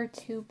ever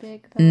too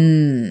big, though?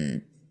 Mm-hmm.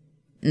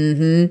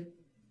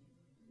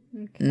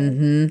 Okay.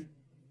 Mm-hmm.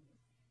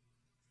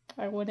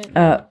 I wouldn't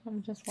know.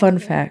 I'm just fun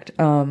fact,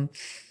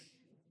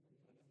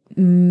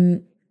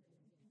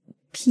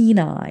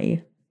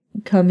 peni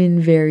come in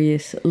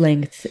various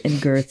lengths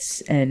and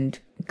girths and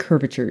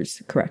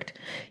curvatures. Correct.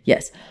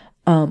 Yes.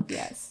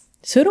 Yes.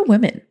 So do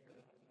women.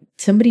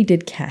 Somebody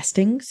did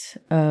castings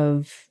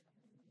of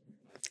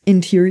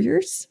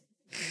interiors,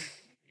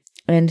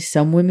 and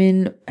some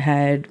women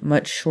had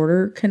much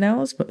shorter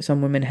canals, but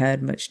some women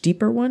had much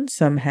deeper ones.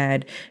 Some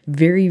had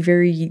very,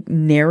 very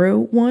narrow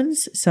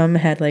ones. Some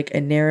had like a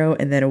narrow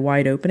and then a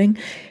wide opening.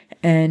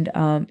 And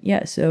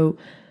so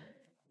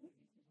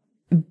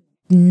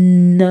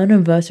none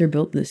of us are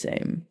built the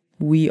same.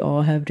 We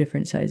all have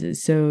different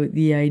sizes. So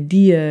the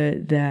idea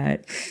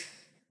that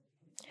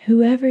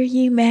whoever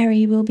you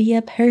marry will be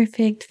a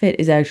perfect fit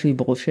is actually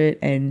bullshit,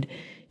 and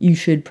you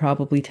should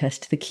probably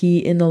test the key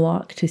in the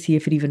lock to see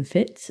if it even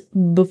fits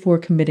before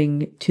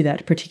committing to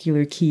that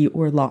particular key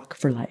or lock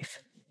for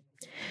life.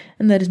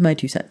 And that is my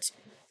 2 cents.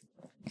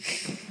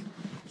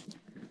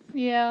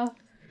 Yeah.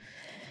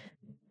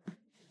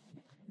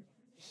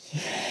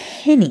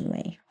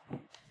 Anyway.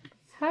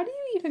 How do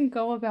you even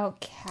go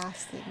about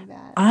casting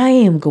that? I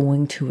am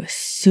going to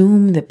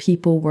assume that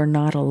people were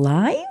not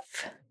alive.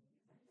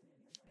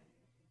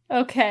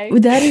 Okay.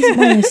 That is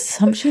my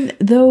assumption,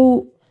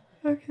 though.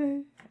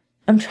 Okay.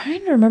 I'm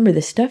trying to remember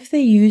the stuff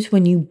they use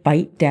when you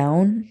bite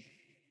down.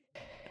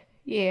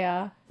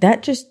 Yeah.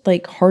 That just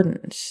like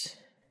hardens.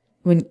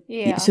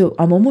 So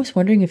I'm almost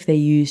wondering if they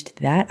used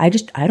that. I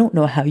don't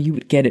know how you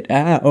would get it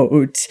out.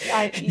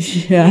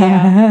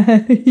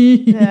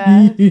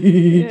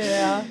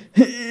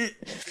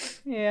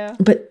 Yeah.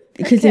 But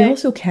because they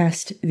also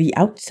cast the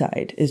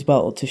outside as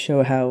well to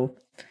show how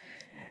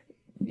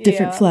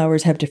different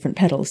flowers have different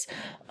petals.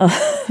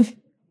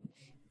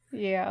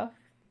 Yeah.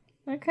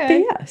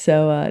 Okay. But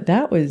so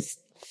that was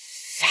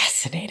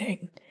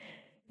fascinating.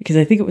 Because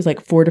I think it was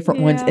like 4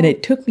 different ones. And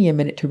it took me a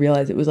minute to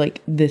realize it was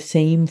like the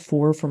same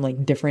 4 from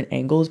like different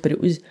angles. But it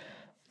was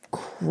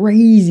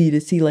crazy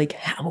to see like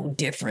how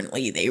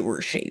differently they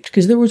were shaped.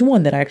 Because there was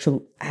one that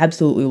actually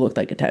absolutely looked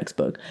like a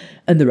textbook.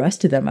 And the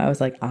rest of them, I was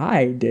like,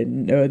 I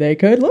didn't know they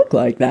could look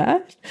like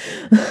that.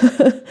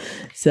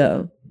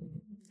 So,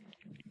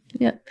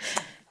 yeah.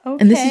 Okay.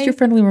 And this is your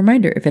friendly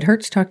reminder. If it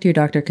hurts, talk to your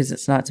doctor because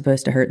it's not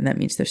supposed to hurt. And that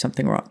means there's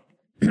something wrong.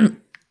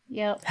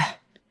 Yep.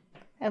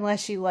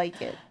 Unless you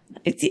like it.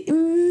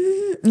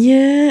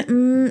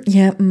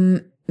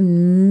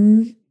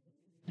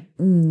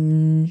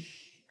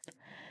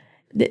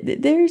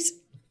 There's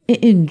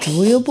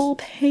enjoyable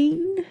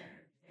pain.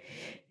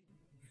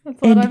 That's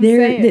what I'm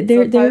saying.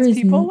 There is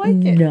people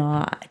like it.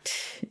 Not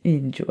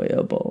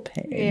enjoyable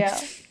pain. Yeah.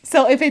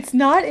 So if it's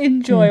not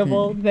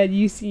enjoyable, then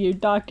you see your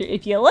doctor.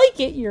 If you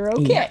like it, you're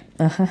okay.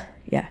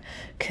 Yeah.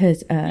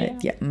 Because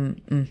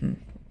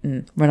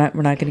we're not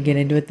going to get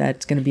into it.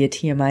 That's going to be a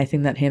TMI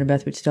thing that Hannah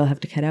Beth would still have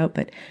to cut out.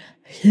 But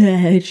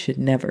yeah, it should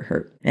never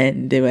hurt.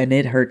 And when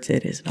it hurts,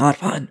 it is not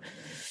fun.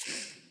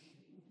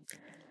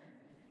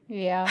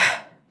 Yeah.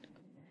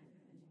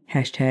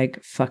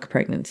 # fuck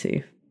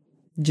pregnancy.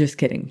 Just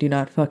kidding. Do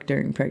not fuck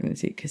during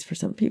pregnancy because for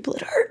some people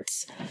it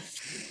hurts.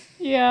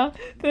 Yeah.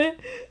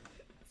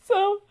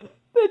 So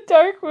the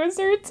Dark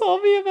Wizard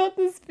told me about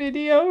this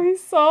video he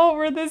saw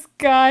where this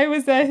guy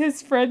was at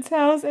his friend's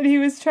house and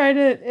his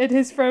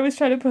friend was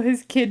trying to put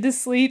his kid to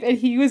sleep and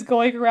he was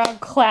going around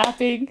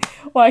clapping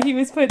while he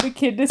was putting the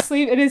kid to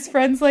sleep and his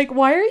friend's like,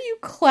 why are you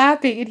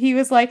clapping? And he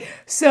was like,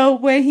 so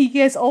when he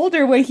gets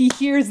older, when he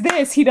hears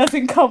this, he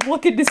doesn't come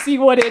looking to see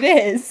what it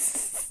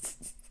is.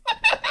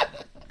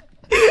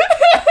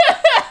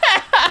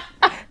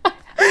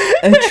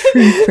 A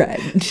true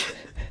friend.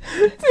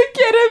 To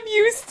get him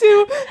used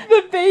to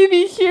the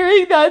baby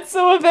hearing that,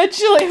 so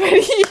eventually when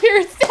he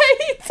hears that,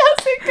 he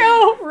doesn't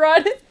go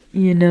run.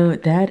 You know,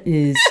 that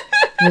is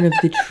one of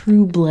the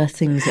true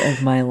blessings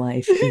of my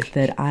life, is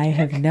that I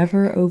have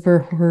never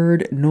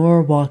overheard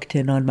nor walked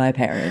in on my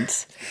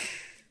parents.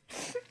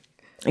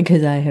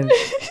 Because I have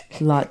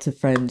lots of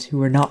friends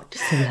who are not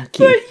so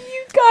lucky. But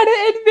you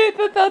gotta admit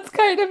that that's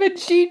kind of a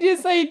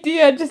genius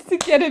idea, just to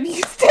get him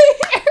used to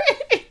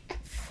hearing.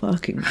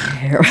 Fucking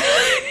hair.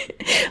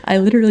 I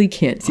literally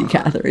can't see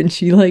Catherine.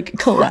 She like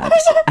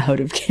collapsed out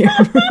of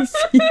camera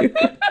view.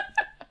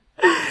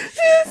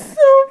 It's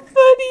so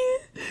funny.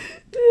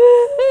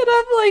 And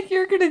I'm like,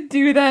 you're gonna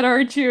do that,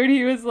 aren't you? And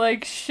he was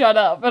like, shut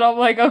up. And I'm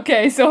like,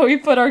 okay, so we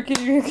put our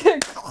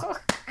kid.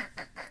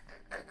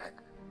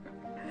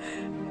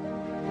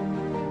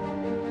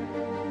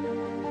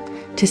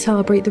 To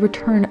celebrate the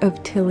return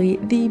of Tilly,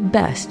 the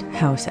best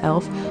house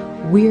elf,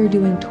 we're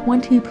doing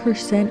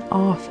 20%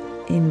 off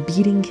in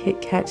Beating Kit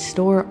Kat's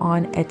store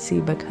on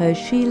Etsy because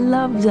she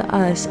loves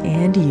us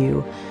and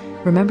you.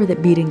 Remember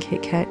that Beating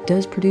Kit Kat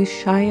does produce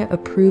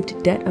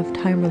Shia-approved Debt of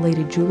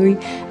Time-related jewelry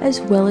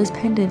as well as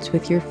pendants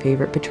with your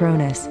favorite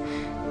Patronus.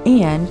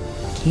 And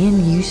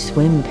Can You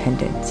Swim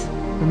pendants.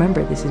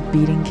 Remember, this is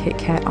Beating Kit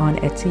Kat on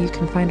Etsy. You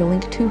can find a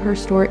link to her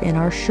store in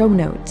our show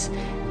notes.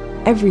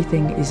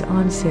 Everything is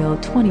on sale,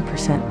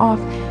 20% off.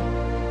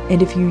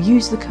 And if you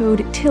use the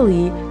code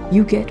TILLY,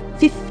 you get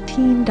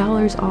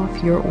 $15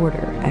 off your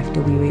order.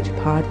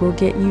 FWH Pod will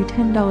get you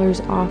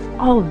 $10 off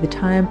all of the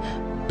time,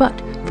 But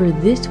for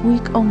this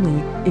week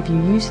only, if you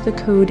use the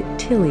code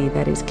TILLY,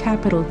 that is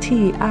capital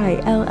TILLY,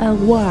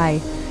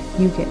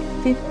 you get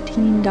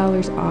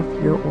 $15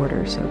 off your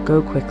order, so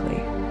go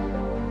quickly.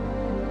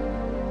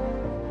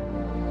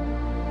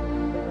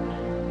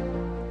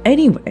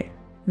 Anyway,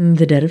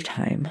 The Dead of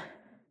Time.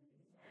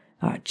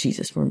 Ah,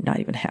 Jesus, we're not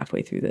even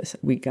halfway through this.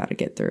 We gotta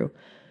get through.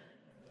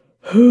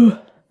 All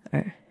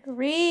right.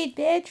 Read,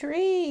 bitch,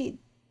 read.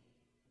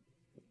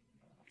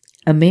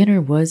 A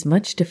manor was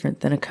much different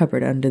than a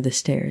cupboard under the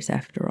stairs,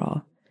 after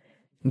all.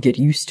 Get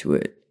used to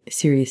it,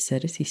 Sirius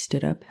said as he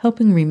stood up,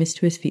 helping Remus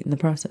to his feet in the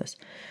process.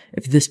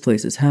 If this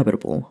place is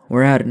habitable,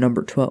 we're at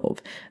number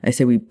 12. I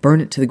say we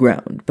burn it to the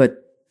ground,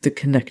 but the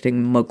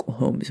connecting Muggle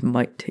homes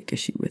might take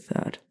issue with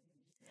that.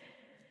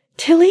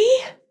 Tilly?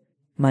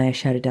 Maya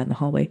shouted down the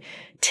hallway.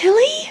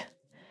 Tilly?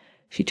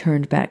 She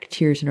turned back,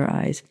 tears in her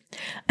eyes.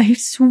 I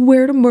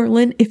swear to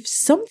Merlin, if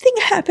something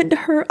happened to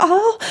her,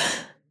 I'll...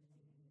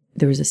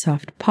 There was a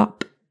soft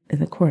pop in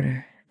the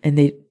corner, and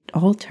they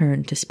all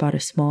turned to spot a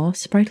small,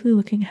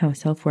 sprightly-looking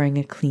house elf wearing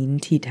a clean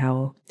tea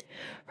towel.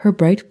 Her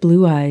bright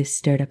blue eyes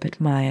stared up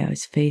at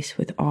Maya's face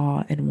with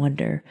awe and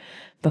wonder,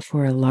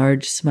 before a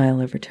large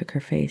smile overtook her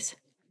face.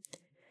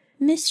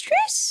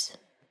 Mistress?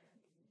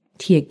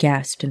 Tia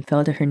gasped and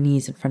fell to her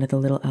knees in front of the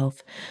little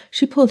elf.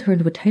 She pulled her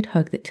into a tight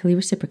hug that Tilly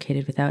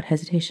reciprocated without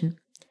hesitation.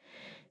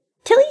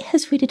 Tilly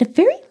has waited a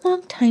very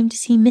long time to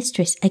see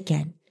Mistress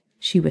again,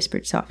 she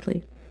whispered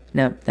softly.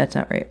 No, that's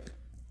not right.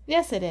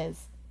 Yes, it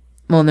is.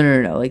 Well,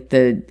 no. Like,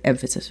 the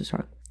emphasis was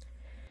wrong.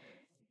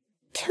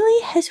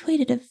 Tilly has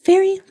waited a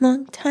very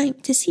long time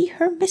to see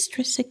her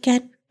mistress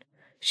again,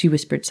 she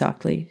whispered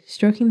softly,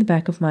 stroking the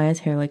back of Maya's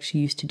hair like she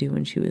used to do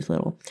when she was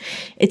little.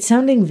 It's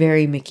sounding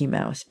very Mickey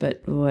Mouse,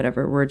 but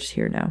whatever, we're just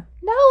here now.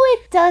 No,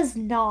 it does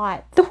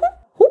not.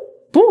 Oh,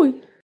 boy.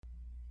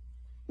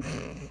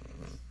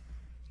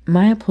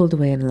 Maya pulled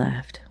away and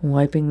laughed,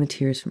 wiping the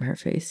tears from her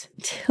face.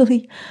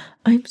 Tilly,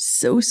 I'm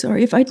so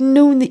sorry. If I'd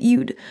known that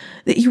you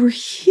were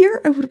here,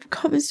 I would have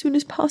come as soon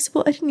as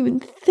possible. I didn't even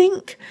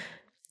think,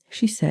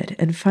 she said,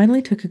 and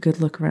finally took a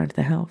good look around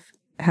the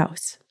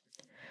house.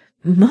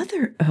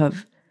 Mother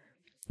of...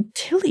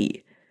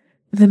 Tilly,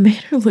 the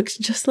manor looks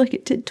just like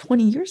it did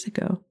 20 years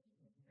ago.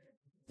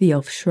 The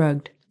elf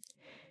shrugged.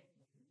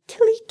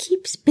 Tilly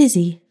keeps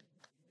busy.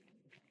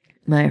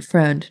 Maya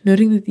frowned,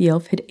 noting that the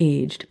elf had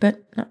aged,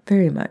 but not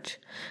very much.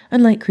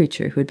 Unlike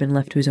Creature, who had been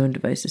left to his own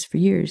devices for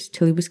years,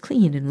 Tilly was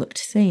clean and looked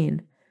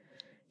sane.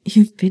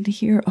 You've been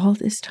here all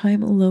this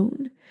time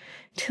alone?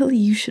 Tilly,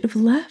 you should have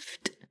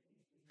left.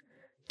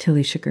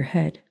 Tilly shook her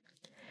head.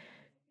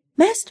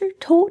 Master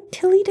told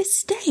Tilly to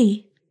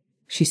stay,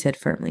 she said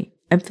firmly,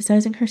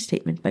 emphasizing her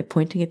statement by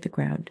pointing at the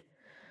ground.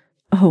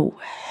 Oh,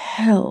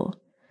 hell.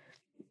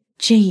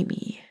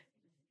 Jamie.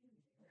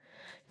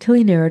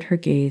 Tilly narrowed her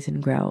gaze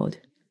and growled.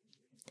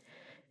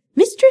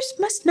 Mistress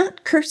must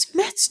not curse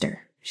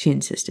Master, she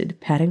insisted,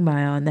 patting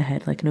Maya on the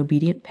head like an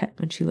obedient pet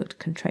when she looked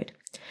contrite.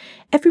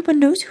 Everyone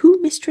knows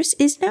who Mistress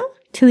is now?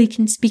 Tilly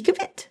can speak of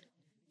it.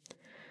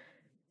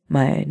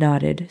 Maya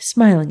nodded,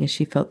 smiling as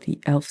she felt the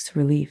elf's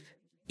relief.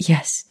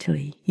 Yes,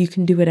 Tilly, you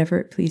can do whatever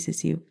it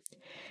pleases you.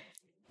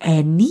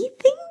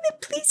 Anything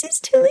that pleases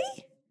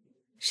Tilly?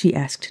 She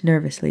asked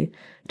nervously,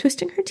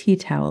 twisting her tea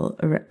towel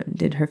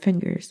around in her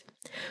fingers.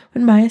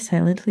 When Maya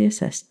silently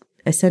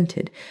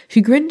assented, she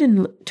grinned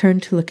and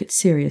turned to look at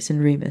Sirius and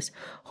Remus.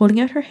 Holding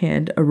out her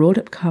hand, a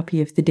rolled-up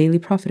copy of the Daily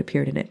Prophet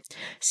appeared in it.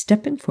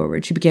 Stepping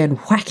forward, she began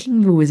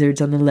whacking the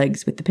wizards on the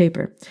legs with the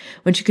paper.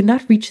 When she could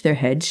not reach their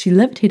heads, she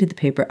levitated the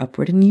paper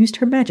upward and used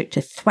her magic to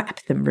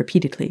thwap them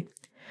repeatedly.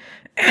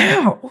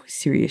 Ow!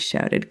 Sirius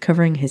shouted,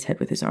 covering his head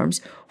with his arms.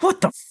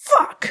 What the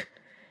fuck?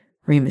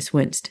 Remus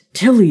winced.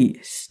 Tilly,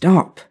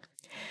 stop.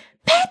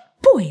 Bad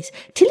boys!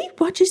 Tilly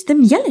watches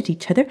them yell at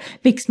each other,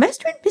 makes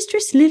Master and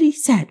Mistress Lily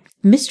sad.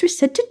 Mistress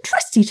said to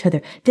trust each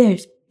other.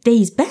 They's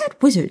bad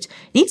wizards.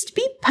 Needs to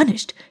be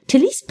punished.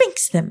 Tilly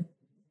spanks them.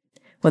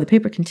 While the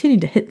paper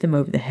continued to hit them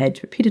over the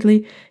heads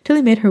repeatedly,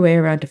 Tilly made her way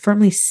around to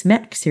firmly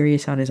smack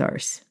Sirius on his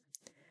arse.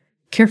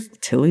 Careful,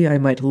 Tilly, I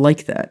might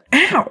like that.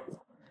 Ow!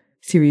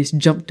 Sirius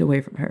jumped away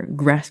from her,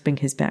 grasping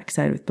his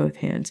backside with both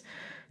hands.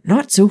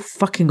 Not so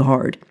fucking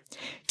hard.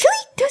 Tilly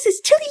does as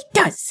Tilly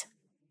does!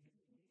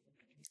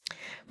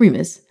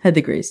 Remus had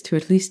the grace to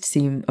at least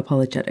seem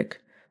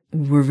apologetic.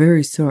 We're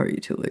very sorry,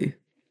 Tilly.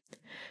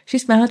 She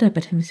smiled up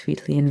at him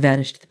sweetly and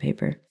vanished the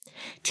paper.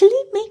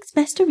 Tilly makes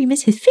Master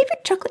Remus his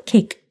favorite chocolate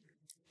cake,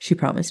 she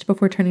promised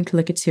before turning to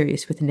look at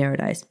Sirius with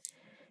narrowed eyes.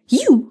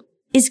 You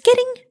is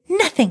getting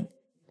nothing.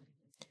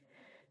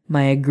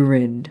 Maya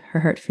grinned,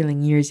 her heart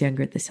feeling years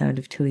younger at the sound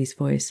of Tilly's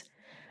voice.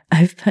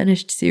 I've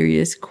punished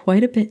Sirius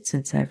quite a bit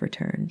since I've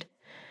returned.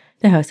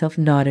 The house elf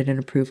nodded in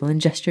approval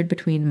and gestured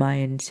between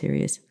Maya and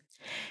Sirius.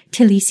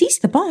 Tilly sees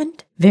the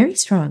bond. Very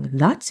strong.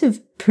 Lots of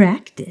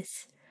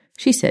practice,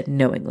 she said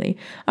knowingly,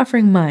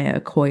 offering Maya a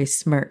coy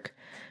smirk.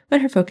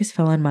 When her focus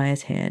fell on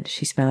Maya's hand,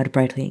 she smiled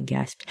brightly and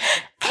gasped.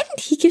 And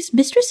he gives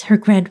Mistress her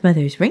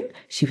grandmother's ring.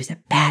 She was a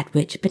bad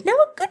witch, but now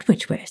a good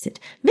witch wears it.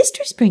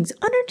 Mistress brings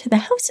honor to the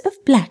House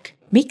of Black,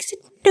 makes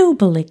it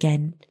noble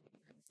again.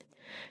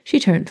 She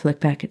turned to look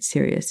back at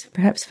Sirius,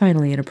 perhaps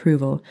finally in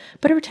approval,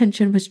 but her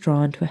attention was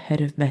drawn to a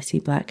head of messy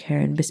black hair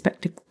and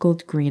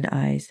bespectacled green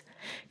eyes.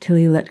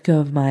 Tilly let go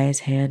of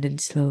Maya's hand and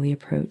slowly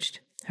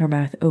approached, her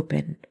mouth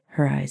open,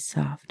 her eyes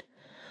soft.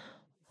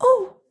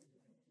 "Oh,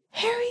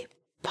 Harry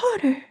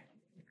Potter,"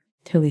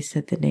 Tilly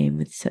said the name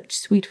with such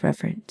sweet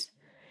reverence.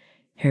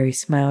 Harry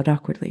smiled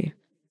awkwardly.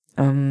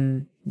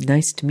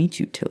 Nice to meet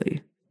you,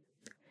 Tilly."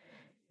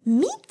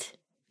 "Meet?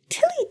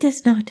 Tilly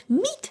does not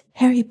meet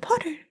Harry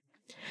Potter,"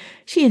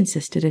 she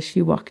insisted as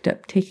she walked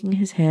up, taking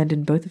his hand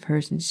in both of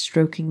hers and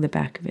stroking the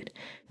back of it,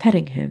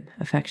 petting him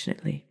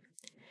affectionately.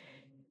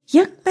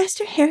 "Young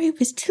Master Harry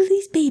was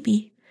Tilly's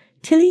baby.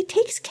 Tilly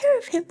takes care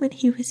of him when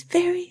he was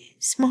very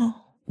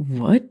small."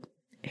 "What?"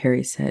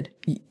 Harry said.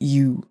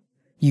 You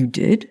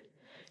did?"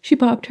 She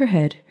bobbed her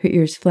head, her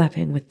ears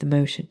flapping with the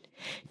motion.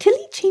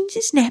 "Tilly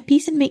changes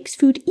nappies and makes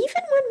food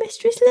even when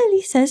Mistress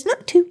Lily says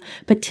not to,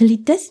 but Tilly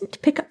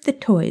doesn't pick up the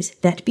toys.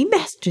 That be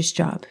Master's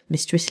job.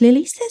 Mistress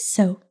Lily says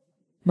so."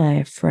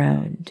 Maya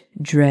frowned,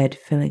 dread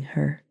filling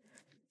her.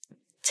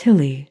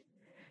 "Tilly,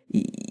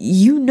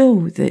 you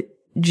know that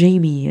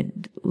Jamie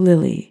and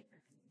Lily—"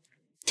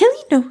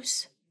 "Tilly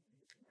knows,"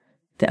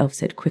 the elf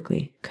said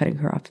quickly, cutting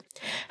her off.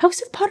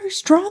 "House of Potter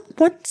strong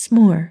once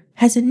more.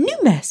 Has a new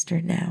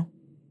master now."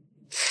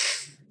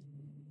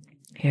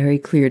 Harry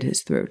cleared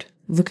his throat,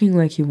 looking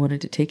like he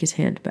wanted to take his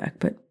hand back,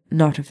 but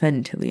not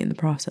offend Tilly in the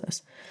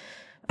process.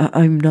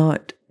 I'm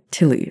not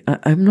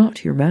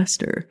your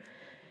master,"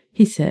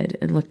 he said,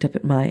 and looked up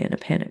at Maya in a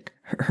panic.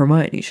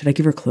 "Hermione, should I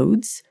give her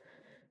clothes?"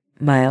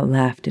 Maya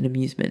laughed in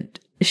amusement.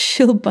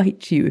 "She'll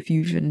bite you if you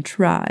even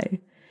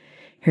try."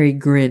 Harry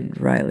grinned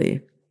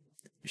wryly.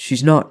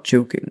 "She's not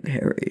joking,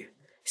 Harry,"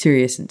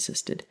 Sirius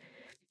insisted.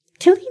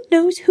 "Tilly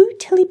knows who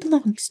Tilly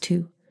belongs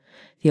to."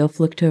 The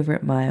elf looked over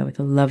at Maya with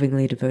a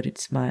lovingly devoted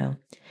smile.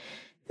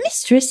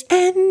 "Mistress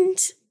and—"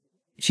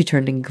 She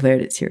turned and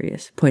glared at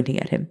Sirius, pointing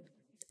at him.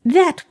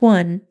 "That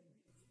one."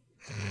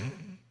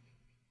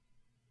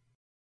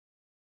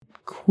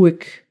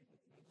 Quick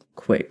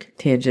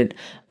tangent.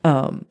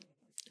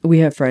 We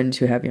have friends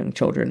who have young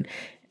children,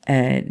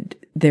 and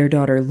their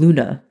daughter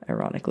Luna,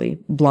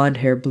 ironically, blonde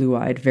hair,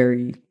 blue-eyed,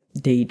 very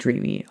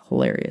daydreamy,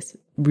 hilarious,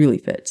 really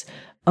fits.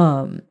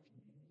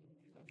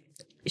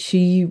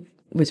 She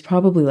was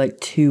probably like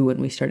 2 when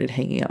we started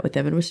hanging out with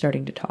them and was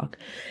starting to talk.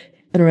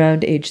 And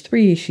around age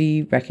 3,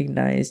 she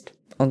recognized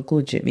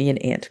Uncle Jimmy and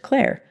Aunt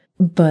Claire.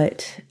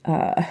 But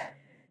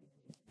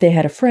they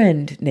had a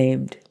friend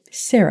named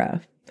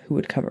Sarah who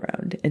would come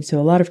around. And so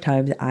a lot of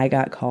times I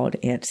got called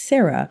Aunt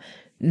Sarah,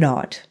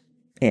 not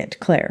Aunt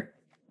Claire.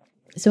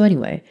 So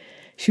anyway,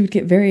 she would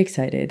get very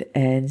excited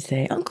and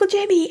say, "Uncle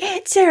Jimmy,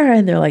 Aunt Sarah."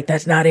 And they're like,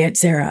 "That's not Aunt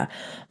Sarah."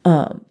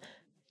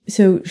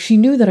 So she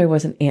knew that I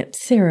wasn't Aunt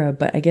Sarah,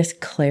 but I guess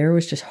Claire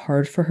was just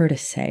hard for her to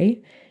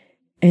say.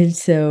 And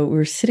so we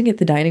were sitting at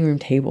the dining room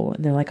table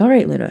and they're like, "All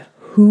right, Luna,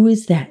 who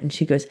is that?" And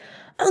she goes,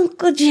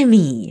 "Uncle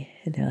Jimmy."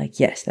 And they're like,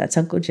 "Yes, that's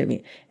Uncle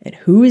Jimmy." "And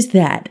who is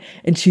that?"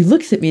 And she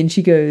looks at me and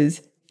she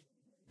goes,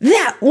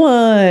 "That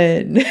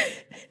one."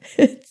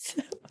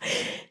 So,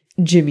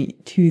 Jimmy,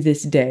 to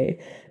this day,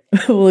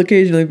 will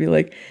occasionally be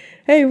like,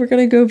 "Hey, we're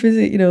going to go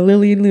visit,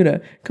 Lily and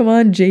Luna. Come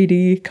on,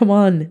 JD. Come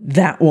on,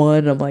 that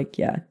one." I'm like,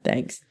 "Yeah,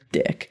 thanks,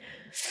 dick."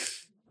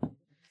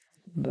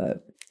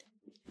 But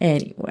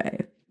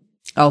anyway.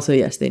 Also,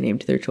 yes, they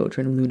named their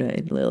children Luna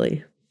and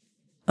Lily.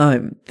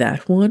 "I'm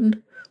that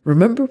one?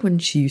 Remember when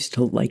she used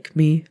to like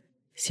me?"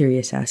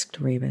 Sirius asked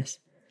Remus.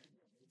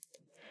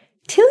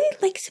 "Tilly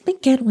likes him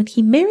again when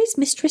he marries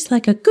Mistress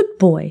like a good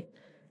boy,"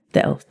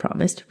 the elf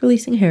promised,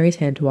 releasing Harry's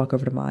hand to walk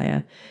over to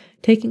Maya,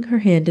 taking her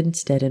hand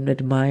instead and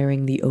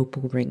admiring the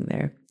opal ring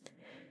there.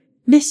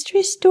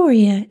 "Mistress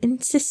Doria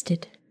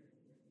insisted."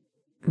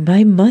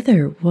 "My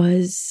mother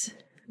was—"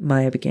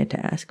 Maya began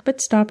to ask, but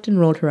stopped and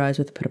rolled her eyes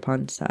with a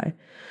put-upon sigh.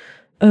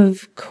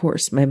 "Of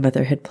course my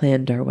mother had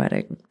planned our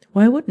wedding.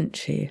 Why wouldn't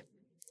she?"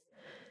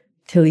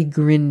 Tilly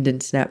grinned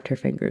and snapped her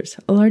fingers.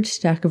 A large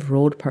stack of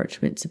rolled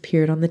parchments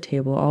appeared on the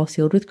table, all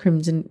sealed with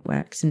crimson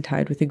wax and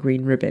tied with a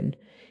green ribbon.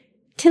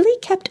 "Tilly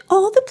kept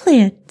all the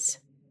plans."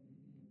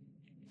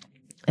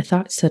 A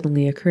thought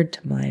suddenly occurred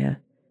to Maya.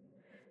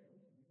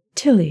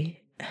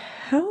 "Tilly,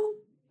 how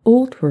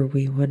old were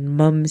we when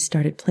Mum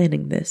started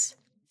planning this?"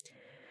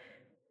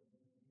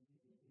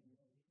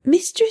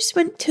 "Mistress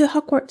went to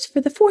Hogwarts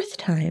for the 4th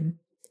time."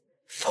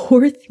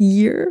 "4th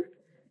year?"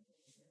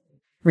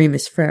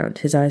 Remus frowned,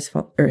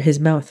 his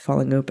mouth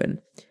falling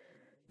open.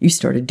 "You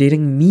started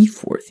dating me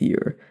 4th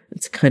year.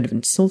 It's kind of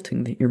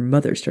insulting that your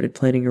mother started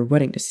planning your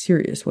wedding to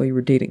Sirius while you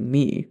were dating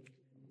me."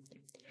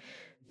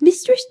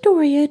 "Mistress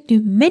Doria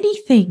knew many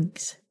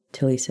things,"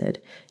 Tilly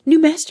said. "Knew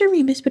Master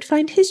Remus would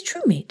find his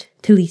true mate.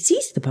 Tilly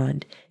sees the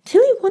bond.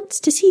 Tilly wants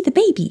to see the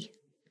baby."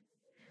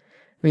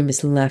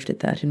 Remus laughed at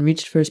that and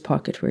reached for his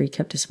pocket where he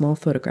kept a small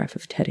photograph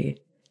of Teddy.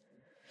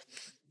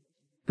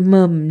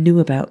 "Mum knew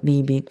about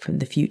me being from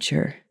the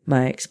future,"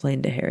 Maya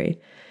explained to Harry.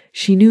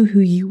 "She knew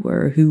who you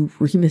were, who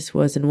Remus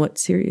was, and what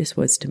Sirius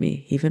was to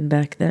me, even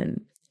back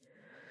then."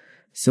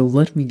 "So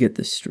let me get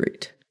this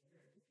straight."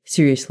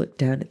 Sirius looked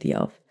down at the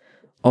elf.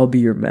 I'll be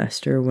your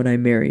master when I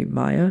marry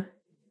Maya.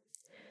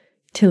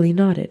 Tilly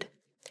nodded.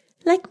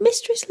 Like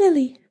Mistress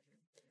Lily.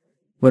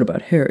 What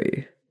about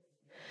Harry?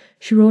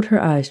 She rolled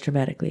her eyes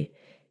dramatically.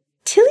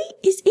 Tilly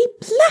is a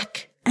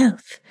black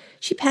elf.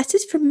 She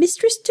passes from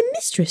mistress to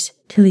mistress.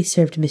 Tilly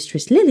served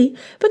Mistress Lily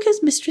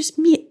because Mistress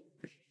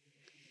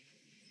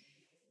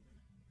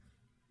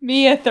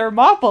Mia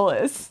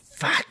Thermopolis.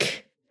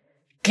 Fuck.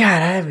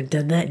 God, I haven't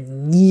done that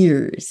in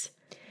years.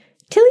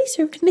 Tilly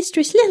served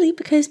Mistress Lily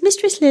because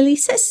Mistress Lily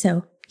says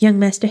so. Young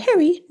Master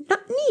Harry not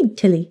need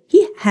Tilly.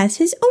 He has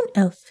his own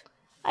elf.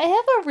 I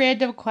have a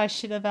random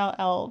question about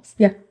elves.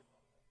 Yeah.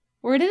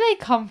 Where do they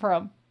come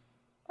from?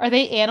 Are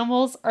they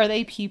animals? Are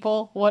they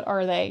people? What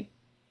are they?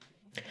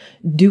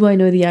 Do I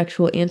know the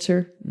actual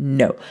answer?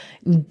 No.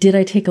 Did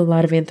I take a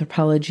lot of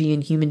anthropology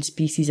and human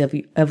species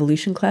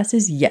evolution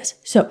classes? Yes.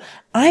 So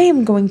I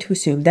am going to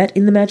assume that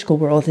in the magical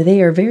world,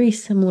 they are very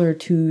similar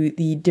to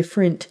the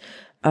different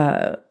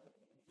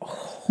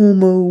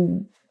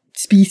Homo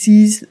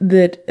species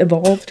that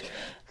evolved.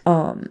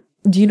 Do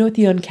you know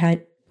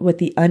what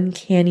the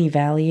uncanny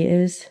valley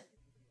is?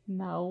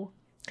 No.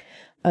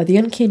 The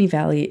uncanny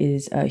valley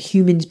is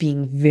humans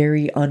being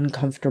very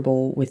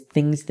uncomfortable with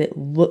things that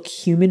look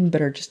human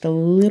but are just a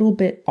little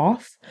bit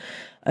off.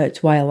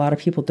 It's why a lot of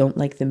people don't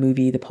like the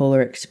movie The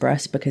Polar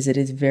Express, because it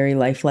is very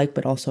lifelike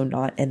but also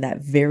not, and that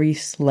very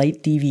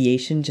slight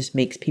deviation just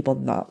makes people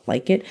not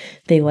like it.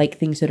 They like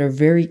things that are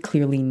very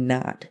clearly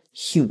not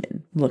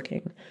human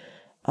looking.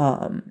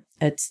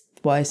 That's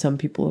why some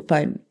people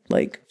find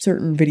like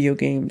certain video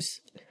games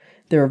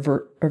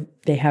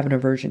they have an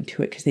aversion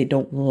to it because they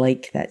don't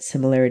like that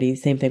similarity.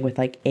 Same thing with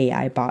like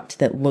AI bots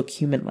that look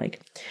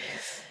human-like.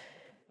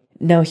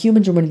 Now,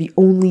 humans are one of the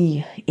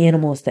only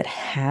animals that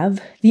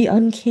have the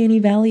uncanny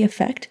valley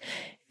effect.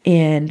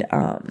 And,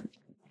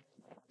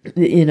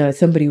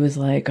 somebody was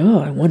like, oh,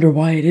 I wonder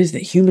why it is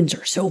that humans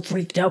are so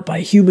freaked out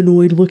by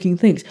humanoid-looking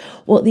things.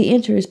 Well, the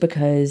answer is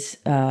because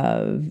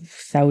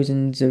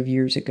thousands of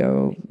years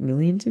ago,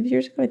 millions of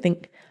years ago, I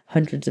think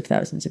hundreds of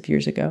thousands of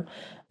years ago,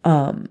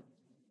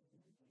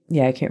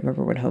 I can't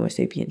remember when Homo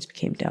sapiens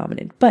became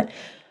dominant, but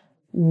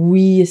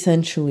we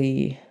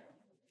essentially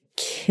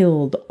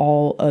killed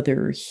all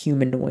other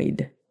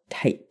humanoid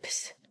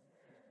types.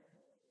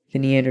 The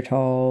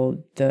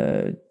Neanderthal,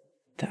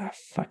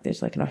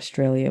 there's like an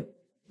Australia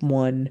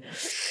one.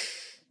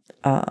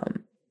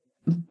 But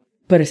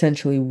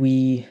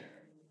essentially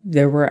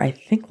there were, I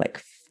think,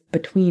 like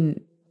between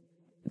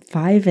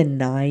 5 and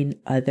 9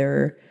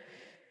 other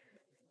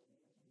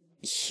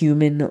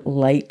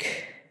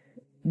human-like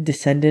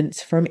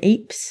descendants from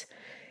apes,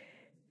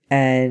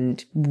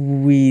 and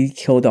we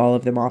killed all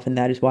of them off, and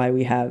that is why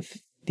we have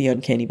the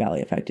uncanny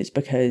valley effect, is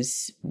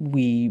because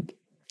we,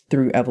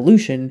 through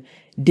evolution,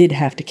 did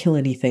have to kill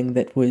anything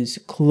that was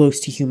close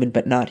to human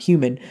but not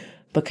human,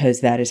 because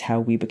that is how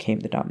we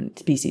became the dominant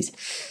species.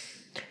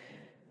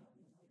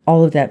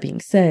 All of that being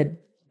said,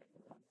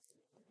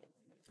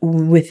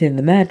 within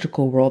the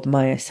magical world,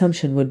 my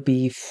assumption would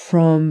be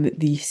from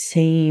the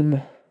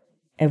same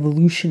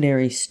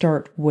evolutionary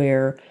start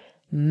where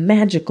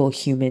magical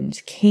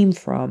humans came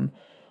from,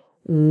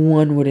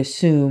 one would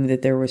assume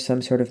that there was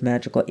some sort of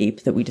magical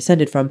ape that we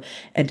descended from,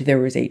 and there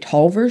was a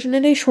tall version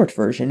and a short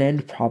version,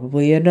 and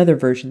probably another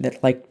version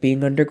that liked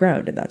being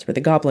underground, and that's where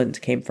the goblins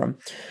came from.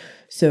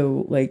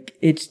 So, like,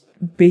 it's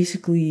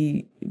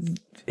basically,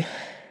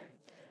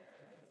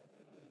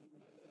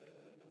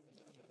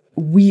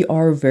 we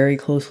are very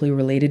closely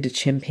related to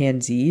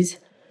chimpanzees.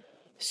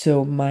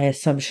 So my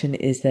assumption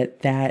is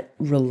that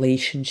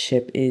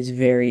relationship is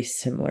very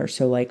similar.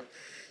 So like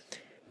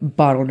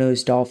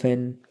bottlenose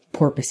dolphin,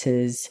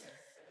 porpoises,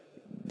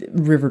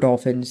 river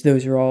dolphins,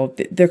 those are all,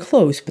 they're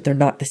close, but they're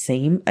not the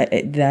same.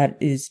 That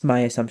is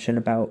my assumption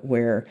about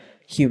where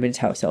humans,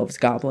 house elves,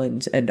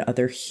 goblins, and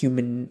other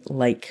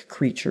human-like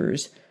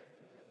creatures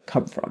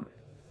come from.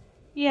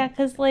 Yeah,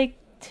 because like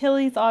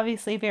Tilly's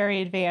obviously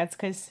very advanced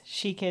because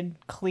she can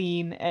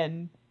clean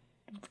and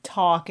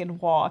talk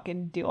and walk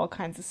and do all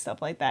kinds of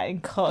stuff like that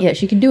and cook. Yeah,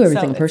 she can do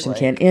everything a person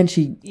can, and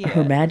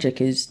her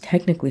magic is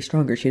technically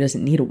stronger. She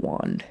doesn't need a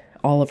wand.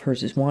 All of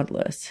hers is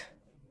wandless.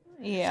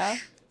 Yeah.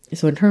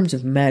 So in terms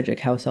of magic,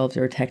 house elves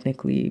are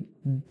technically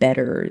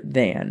better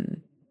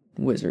than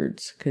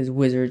wizards, because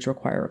wizards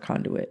require a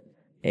conduit,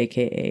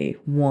 aka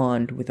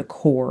wand with a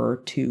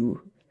core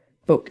to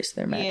focus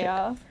their magic.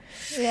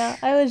 Yeah,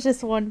 I was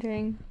just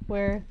wondering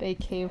where they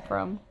came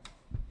from,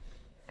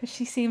 because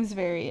she seems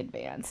very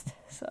advanced,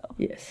 so.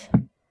 Yes.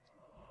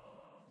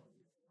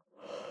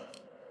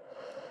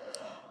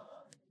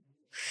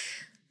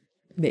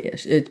 But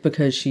yes, it's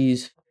because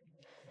she's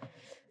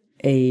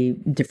a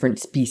different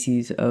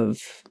species of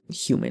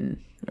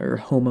human, or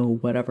homo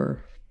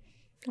whatever.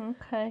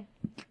 Okay.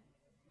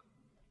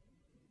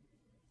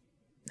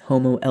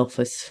 Homo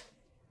elfus.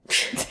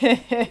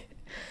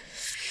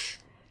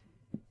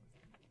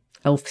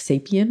 Elf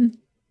sapien?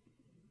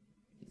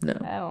 No.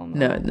 I don't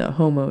know. No.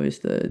 Homo is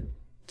the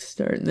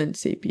start, and then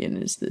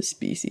sapien is the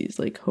species,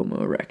 like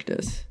Homo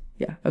erectus.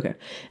 Yeah, okay.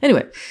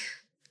 Anyway.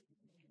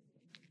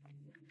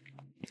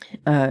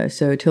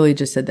 So Tilly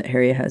just said that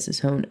Harry has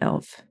his own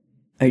elf.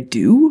 I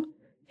do?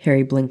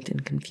 Harry blinked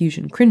in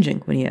confusion, cringing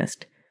when he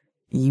asked,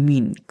 You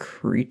mean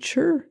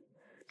creature?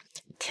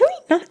 Tilly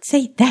not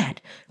say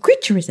that.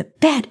 Creature is a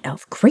bad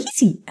elf,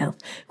 crazy elf.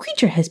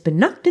 Creature has been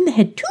knocked in the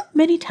head too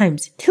many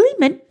times. Tilly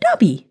meant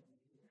Dobby.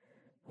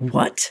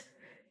 What?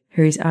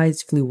 Harry's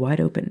eyes flew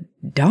wide open.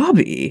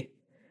 Dobby?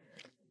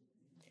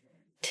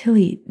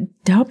 Tilly,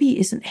 Dobby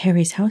isn't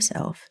Harry's house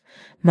elf,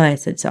 Maya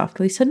said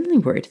softly, suddenly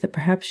worried that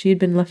perhaps she had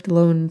been left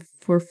alone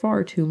for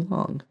far too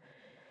long.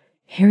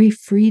 Harry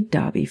freed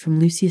Dobby from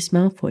Lucius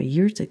Malfoy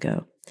years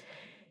ago.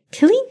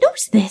 Tilly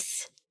knows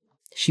this.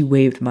 She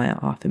waved Maya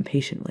off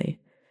impatiently.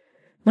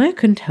 Maya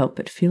couldn't help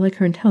but feel like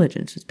her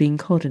intelligence was being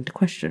called into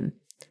question.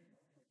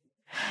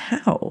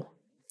 How?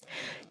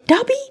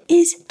 Dobby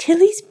is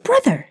Tilly's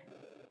brother,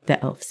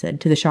 the elf said,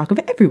 to the shock of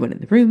everyone in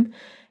the room.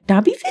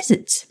 Dobby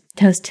visits,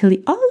 tells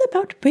Tilly all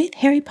about brave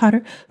Harry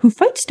Potter, who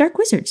fights dark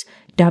wizards.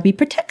 Dobby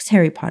protects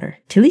Harry Potter.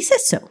 Tilly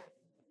says so.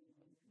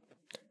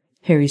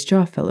 Harry's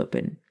jaw fell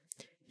open.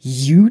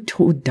 You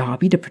told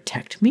Dobby to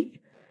protect me?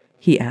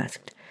 He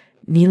asked,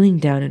 kneeling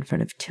down in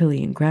front of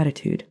Tilly in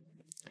gratitude.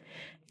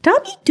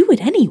 Dobby do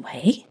it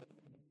anyway.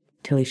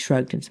 Tilly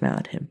shrugged and smiled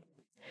at him.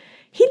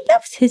 He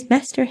loves his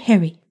master,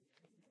 Harry.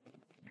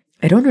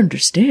 I don't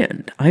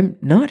understand. I'm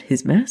not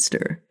his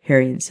master,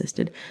 Harry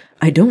insisted.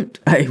 I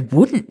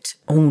wouldn't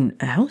own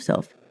a house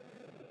elf.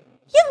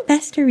 Young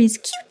master is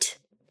cute,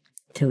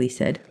 Tilly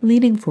said,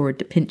 leaning forward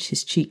to pinch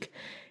his cheek.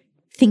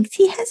 Thinks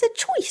he has a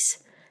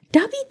choice.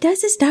 Dobby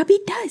does as Dobby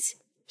does.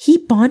 He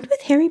bond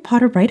with Harry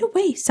Potter right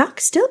away, sock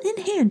still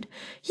in hand.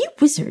 You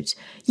wizards,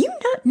 you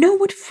not know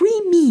what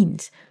free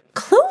means.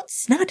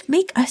 Clothes not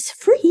make us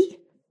free.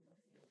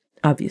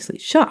 Obviously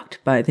shocked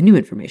by the new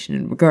information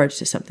in regards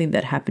to something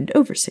that happened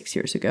over 6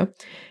 years ago,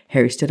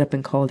 Harry stood up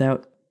and called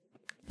out,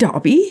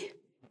 Dobby?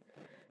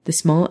 The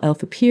small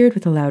elf appeared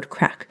with a loud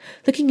crack,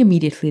 looking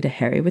immediately to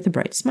Harry with a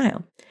bright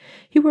smile.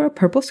 He wore a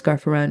purple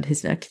scarf around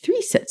his neck,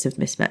 3 sets of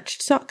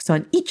mismatched socks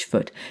on each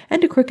foot,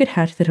 and a crooked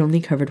hat that only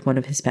covered one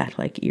of his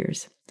bat-like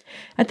ears.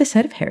 At the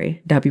sight of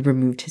Harry, Dobby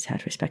removed his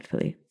hat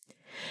respectfully.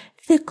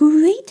 The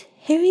great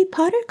Harry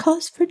Potter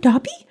calls for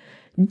Dobby?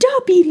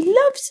 Dobby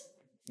loves...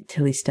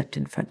 Tilly stepped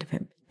in front of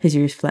him. His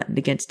ears flattened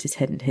against his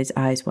head and his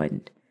eyes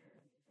widened.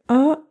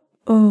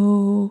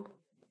 Uh-oh.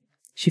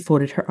 She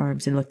folded her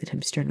arms and looked at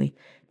him sternly.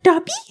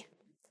 Dobby?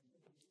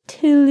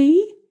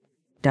 Tilly?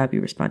 Dobby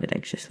responded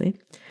anxiously.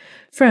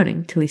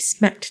 Frowning, Tilly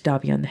smacked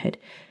Dobby on the head.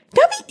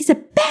 Dobby is a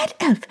bad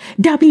elf.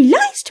 Dobby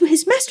lies to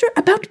his master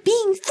about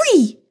being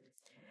free.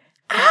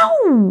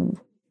 Ow!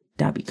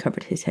 Dobby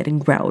covered his head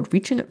and growled,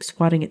 reaching up,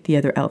 swatting at the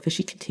other elf as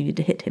she continued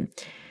to hit him.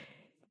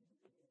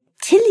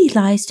 Tilly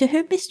lies to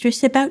her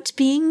mistress about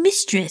being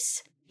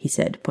mistress, he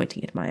said,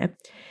 pointing at Maya.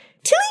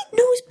 Tilly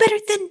knows better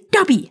than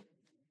Dobby.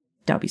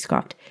 Dobby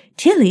scoffed.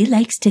 Tilly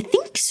likes to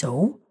think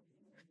so.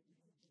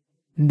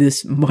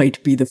 This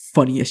might be the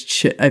funniest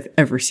shit I've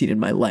ever seen in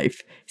my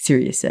life,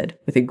 Sirius said,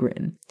 with a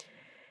grin.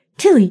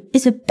 Tilly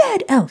is a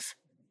bad elf,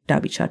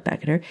 Dobby shot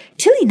back at her.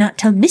 Tilly not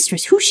tell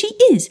mistress who she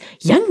is.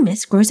 Young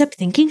miss grows up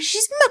thinking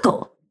she's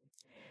muggle.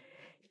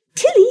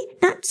 Tilly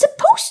not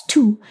supposed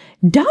to.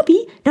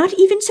 Dobby not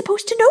even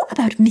supposed to know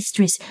about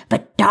mistress,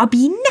 but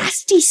Dobby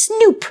nasty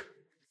snoop.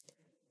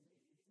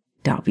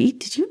 Dobby,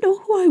 did you know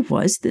who I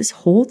was this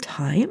whole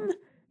time?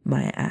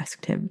 Maya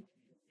asked him.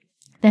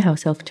 The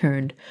house elf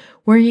turned,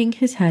 worrying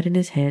his hat in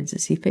his hands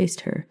as he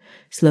faced her,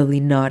 slowly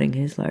nodding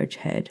his large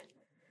head.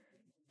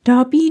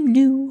 Dobby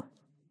knew.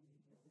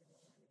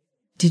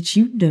 Did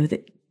you know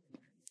that...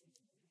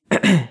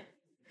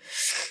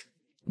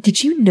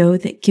 Did you know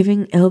that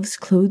giving elves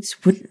clothes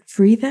wouldn't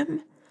free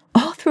them?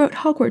 All throughout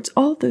Hogwarts,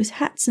 all those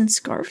hats and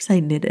scarves I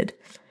knitted.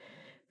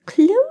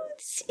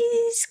 Clothes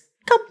is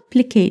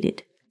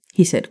complicated,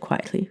 he said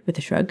quietly, with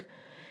a shrug.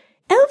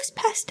 Elves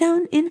pass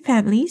down in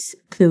families.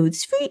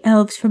 Clothes free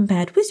elves from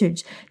bad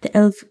wizards. The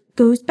elf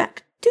goes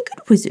back to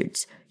good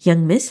wizards.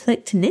 Young miss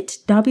like to knit.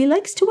 Dobby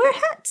likes to wear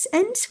hats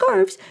and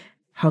scarves.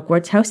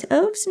 Hogwarts house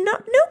elves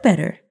not know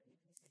better.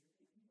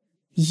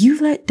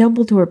 You let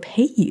Dumbledore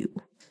pay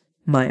you,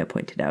 Maya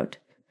pointed out.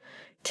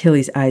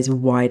 Tilly's eyes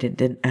widened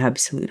in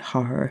absolute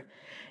horror.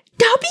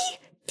 Dobby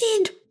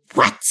did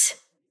what?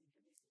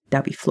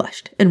 Dobby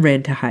flushed and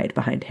ran to hide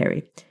behind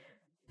Harry.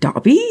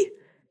 Dobby?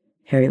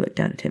 Harry looked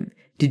down at him.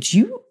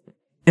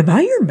 Am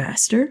I your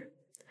master?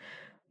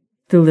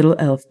 The little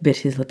elf bit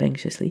his lip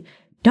anxiously.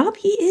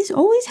 Dobby is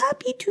always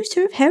happy to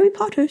serve Harry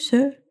Potter,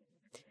 sir.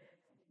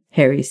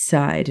 Harry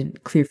sighed in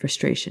clear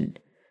frustration.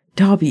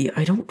 Dobby,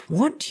 I don't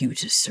want you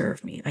to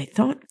serve me. I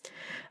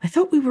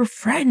thought we were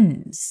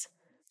friends.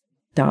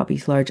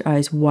 Dobby's large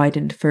eyes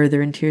widened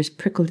further and tears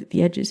prickled at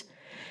the edges.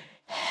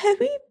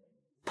 Harry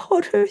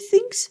Potter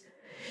thinks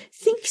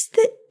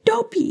that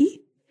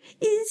Dobby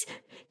is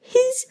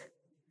his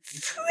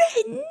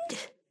friend.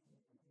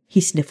 He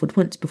sniffled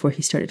once before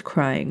he started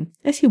crying.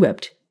 As he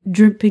wept,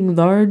 dripping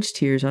large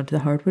tears onto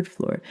the hardwood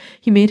floor,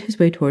 he made his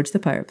way towards the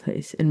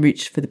fireplace and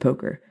reached for the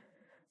poker.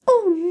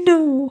 Oh,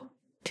 no,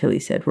 Tilly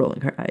said,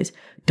 rolling her eyes.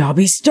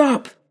 Dobby,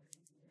 stop!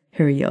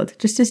 Harry yelled,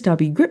 just as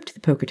Dobby gripped the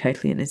poker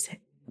tightly in his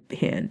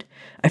hand.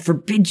 I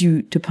forbid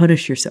you to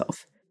punish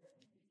yourself.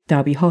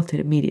 Dobby halted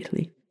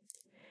immediately.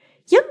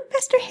 Young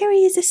Master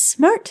Harry is a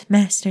smart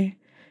master,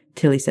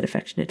 Tilly said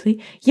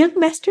affectionately. Young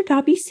Master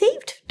Dobby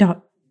saved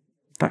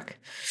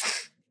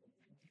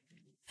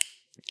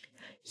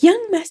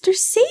Young Master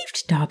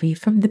saved Dobby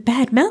from the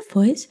bad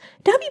Malfoys.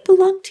 Dobby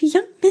belonged to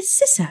young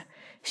Miss Sissa.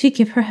 She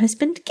give her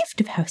husband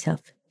gift of house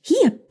elf.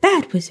 He a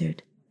bad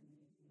wizard.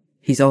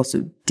 He's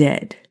also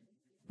dead,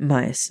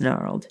 Maya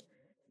snarled.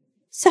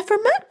 Suffer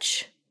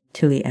much?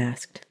 Tilly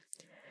asked.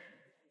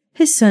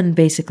 His son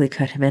basically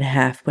cut him in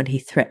half when he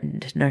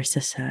threatened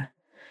Narcissa,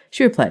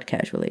 she replied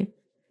casually.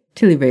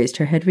 Tilly raised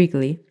her head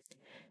regally.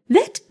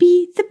 That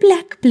be the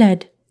black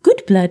blood,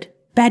 good blood,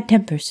 bad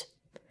tempers.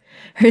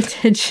 Her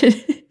attention...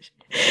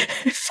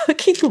 I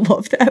fucking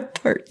love that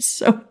part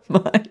so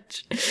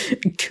much.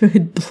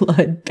 Good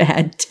blood,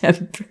 bad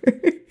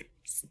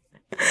tempers.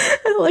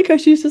 I like how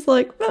she's just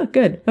like, oh,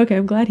 good. Okay,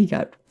 I'm glad he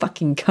got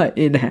fucking cut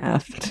in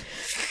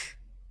half.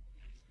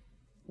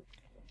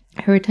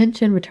 Her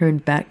attention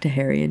returned back to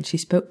Harry, and she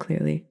spoke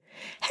clearly.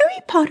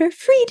 Harry Potter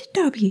freed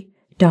Dobby.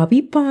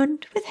 Dobby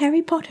bond with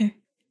Harry Potter.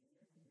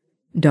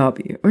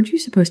 Dobby, aren't you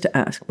supposed to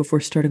ask before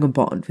starting a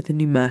bond with a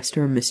new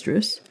master or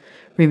mistress?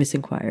 Remus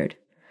inquired.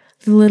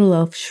 The little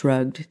elf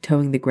shrugged,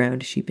 toeing the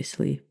ground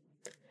sheepishly.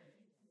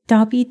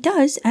 Dobby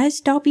does as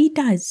Dobby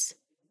does.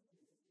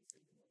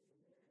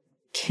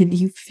 Can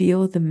you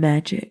feel the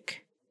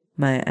magic?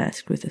 Maya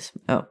asked with a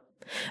Oh,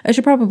 I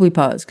should probably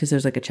pause because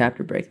there's like a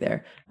chapter break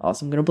there.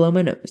 Also, I'm going to blow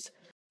my nose.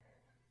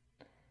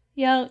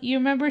 Yo, you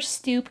remember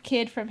Stoop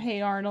Kid from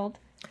Hey Arnold?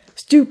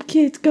 Stoop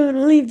Kid's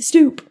gonna leave the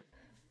stoop.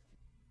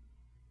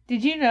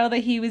 Did you know that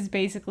he was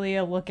basically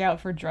a lookout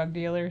for drug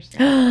dealers?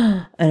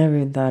 I never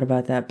even thought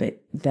about that,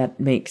 but that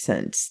makes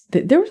sense.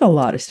 There was a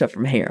lot of stuff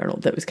from Hey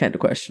Arnold that was kind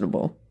of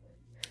questionable.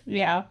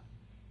 Yeah.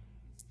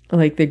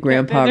 Like the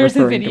grandpa There's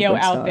a referring video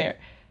to out there.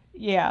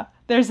 Yeah.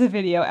 There's a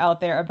video out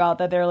there about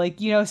that. They're like,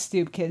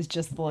 Stoop Kid's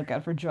just the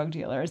lookout for drug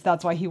dealers.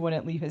 That's why he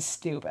wouldn't leave his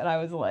stoop. And I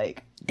was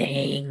like,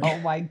 dang. Oh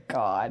my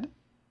God.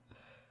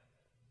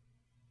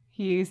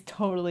 He's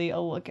totally a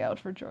lookout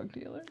for drug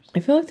dealers. I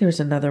feel like there was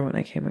another one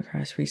I came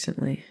across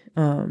recently.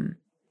 I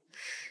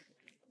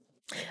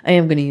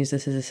am going to use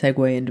this as a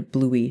segue into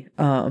Bluey.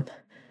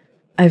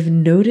 I've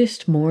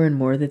noticed more and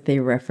more that they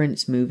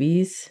reference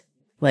movies,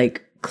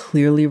 like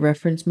clearly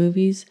reference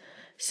movies.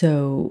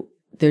 So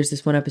there's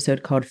this one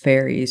episode called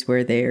Fairies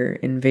where they're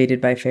invaded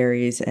by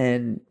fairies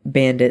and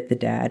Bandit, the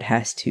dad,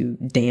 has to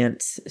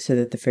dance so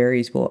that the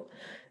fairies will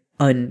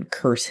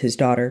uncurse his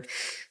daughter.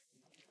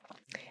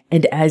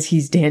 And as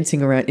he's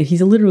dancing around, and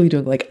he's literally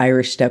doing like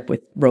Irish step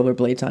with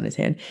rollerblades on his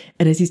hand.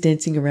 And as he's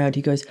dancing around,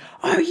 he goes,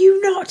 "Are you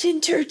not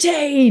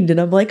entertained?" And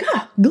I'm like,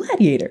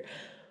 Gladiator.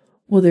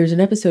 Well, there's an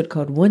episode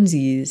called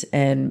Onesies,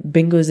 and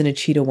Bingo's in a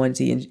cheetah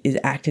onesie and is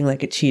acting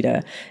like a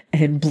cheetah.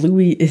 And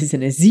Bluey is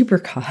in a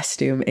zebra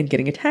costume and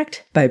getting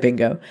attacked by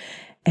Bingo.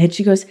 And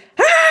she goes,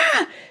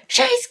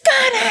 she's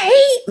gonna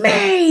eat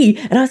me.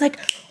 And I was like,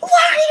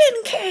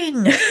 Lion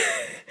King.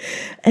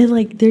 And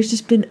like, there's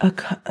just been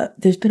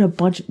a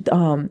bunch.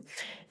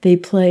 They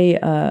play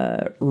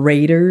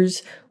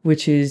Raiders,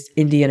 which is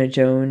Indiana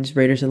Jones,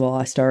 Raiders of the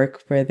Lost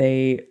Ark, where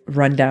they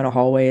run down a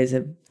hallway as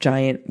a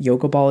giant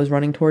yoga ball is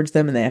running towards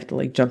them, and they have to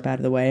like jump out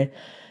of the way.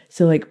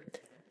 So like,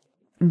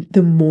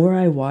 the more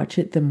I watch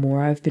it, the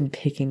more I've been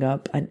picking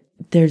up. And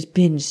there's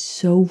been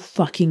so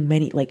fucking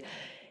many. Like,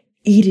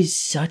 it is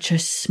such a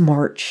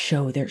smart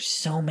show. There's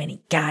so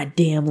many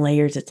goddamn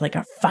layers. It's like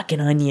a fucking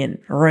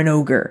onion or an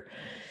ogre.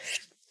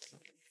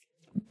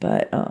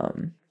 But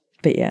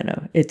yeah,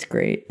 no, it's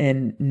great.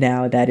 And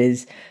now that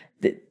is,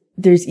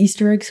 there's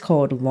Easter eggs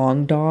called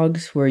long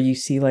dogs where you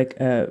see like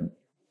a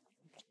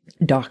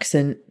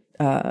dachshund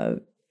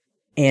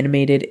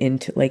animated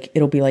into like,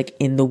 it'll be like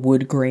in the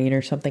wood grain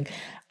or something.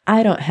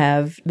 I don't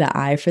have the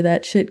eye for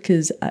that shit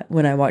because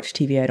when I watch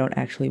TV, I don't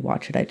actually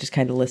watch it. I just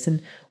kind of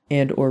listen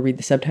and or read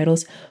the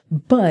subtitles.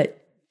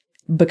 But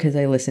because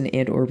I listen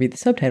and or read the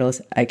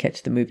subtitles, I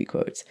catch the movie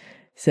quotes.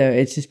 So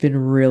it's just been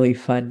really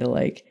fun to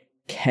like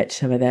catch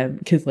some of them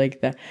because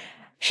like the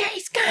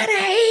 "she's gonna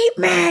eat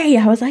me,"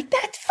 I was like,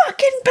 that's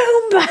fucking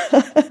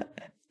Pumbaa.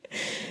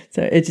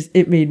 So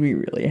it made me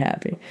really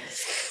happy.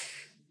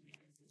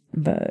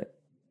 But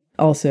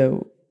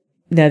also,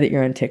 now that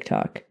you're on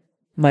TikTok,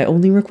 my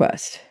only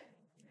request,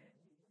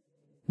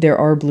 there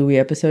are Bluey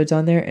episodes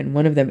on there, and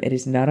one of them, it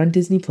is not on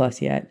Disney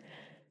Plus yet,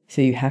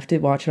 so you have to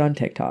watch it on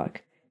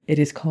TikTok. It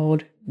is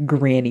called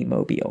Granny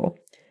Mobile.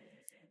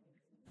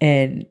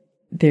 And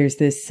there's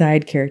this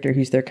side character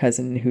who's their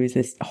cousin, who is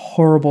this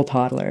horrible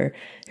toddler,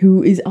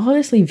 who is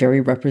honestly very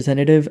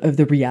representative of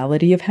the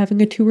reality of having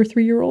a 2 or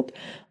 3 year old.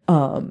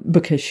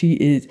 Because she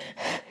is,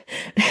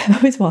 I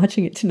was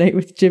watching it tonight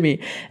with Jimmy,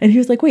 and he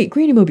was like, wait,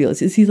 Granny Mobile,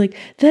 he's like,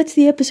 that's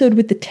the episode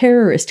with the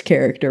terrorist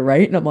character,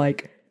 right? And I'm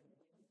like,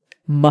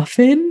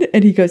 Muffin?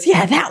 And he goes,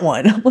 yeah, that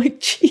one. I'm like,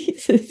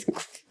 Jesus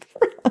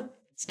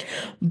Christ.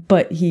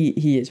 But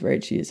he is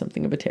right. She is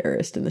something of a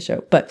terrorist in the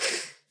show. But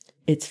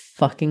It's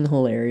fucking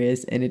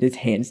hilarious, and it is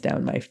hands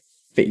down my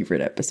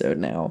favorite episode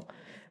now.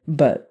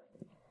 But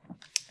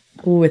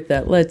with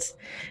that, let's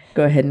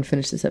go ahead and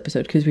finish this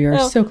episode because we are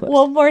so close.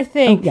 One more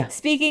thing. Oh, yeah.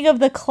 Speaking of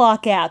the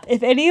clock app,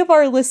 if any of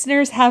our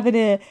listeners have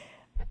an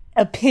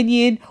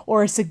opinion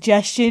or a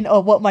suggestion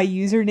of what my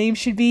username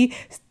should be,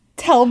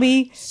 tell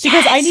me,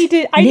 because I need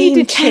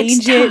to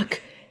change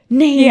it.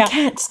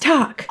 Cats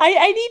talk.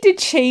 I need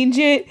to change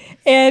it,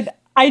 and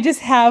I just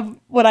have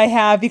what I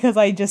have because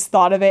I just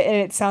thought of it, and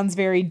it sounds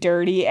very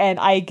dirty, and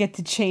I get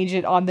to change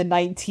it on the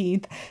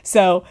 19th.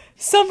 So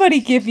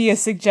somebody give me a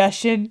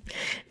suggestion.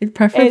 It's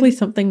preferably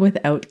something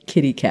without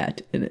kitty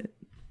cat in it.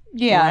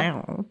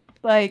 Yeah.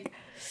 Wow.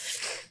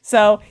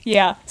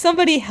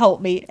 Somebody help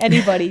me.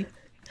 Anybody.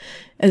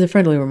 As a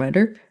friendly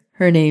reminder,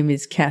 her name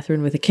is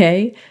Catherine with a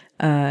K,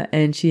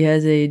 and she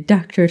has a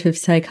doctorate of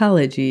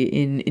psychology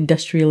in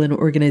industrial and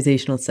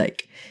organizational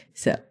psych.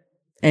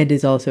 And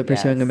is also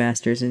pursuing a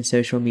master's in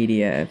social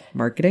media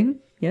marketing.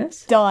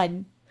 Yes?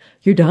 Done.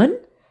 You're done?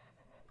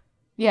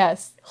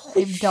 Yes.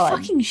 Holy I'm done.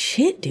 Fucking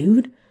shit,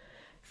 dude.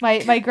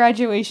 My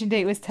graduation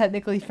date was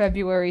technically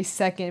February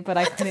 2nd, but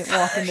I couldn't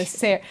walk in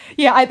the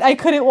I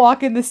couldn't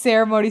walk in the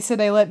ceremony, so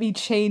they let me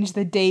change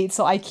the date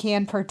so I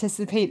can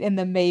participate in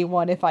the May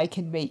one if I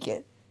can make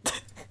it.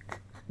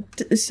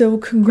 So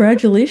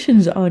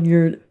congratulations on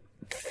your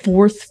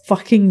 4th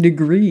fucking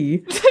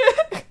degree.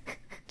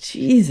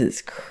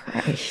 Jesus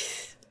Christ.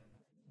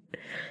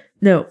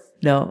 No,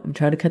 I'm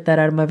trying to cut that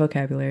out of my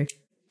vocabulary.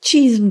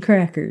 Cheese and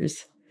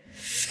crackers.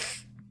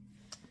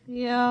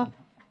 Yeah.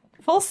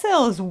 Full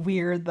Sail is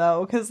weird,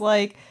 though, because,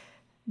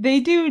 they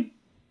do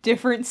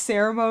different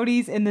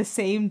ceremonies in the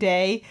same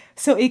day,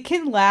 so it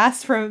can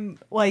last from,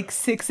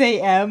 6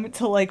 a.m.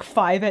 to,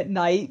 5 at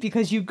night,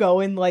 because you go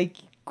in,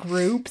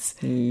 groups.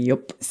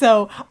 Yep.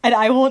 So, and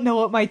I won't know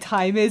what my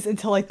time is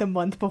until, the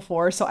month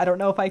before, so I don't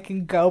know if I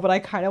can go, but I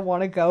kind of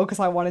want to go, because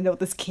I want to know what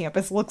this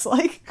campus looks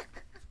like.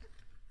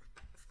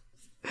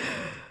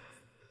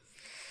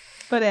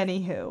 But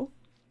anywho.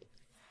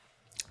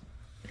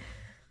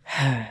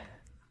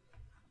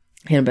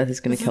 Annabeth is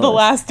going to kill us. The us.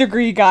 last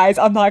degree, guys.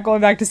 I'm not going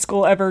back to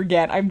school ever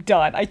again. I'm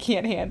done. I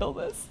can't handle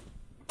this.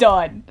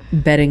 Done.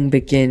 Betting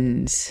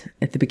begins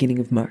at the beginning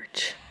of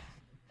March.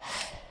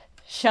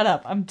 Shut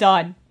up. I'm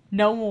done.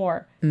 No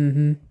more.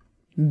 Mm-hmm.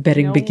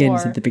 Betting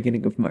begins at the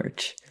beginning of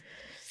March.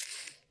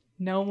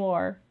 No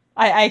more.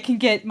 I can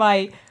get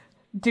my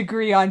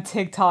degree on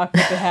TikTok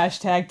with the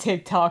hashtag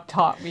TikTok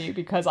taught me,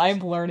 because I'm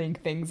learning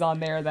things on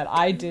there that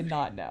I did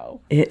not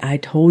know. I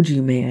told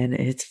you, man.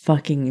 It's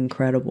fucking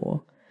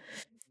incredible.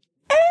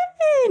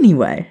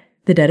 Anyway,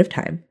 the dead of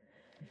time.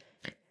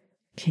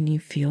 Can you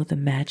feel the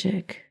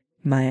magic?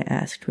 Maya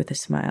asked with a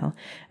smile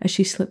as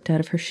she slipped out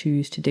of her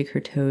shoes to dig her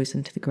toes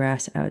into the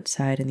grass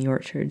outside in the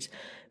orchards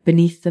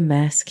beneath the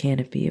mass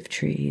canopy of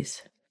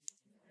trees.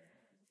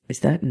 Is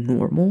that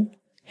normal?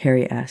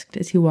 Harry asked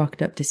as he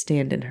walked up to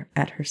stand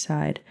at her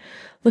side,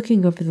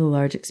 looking over the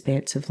large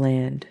expanse of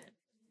land.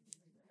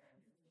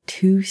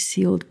 2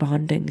 sealed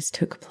bondings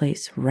took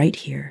place right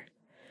here.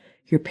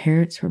 Your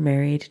parents were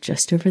married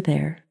just over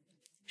there.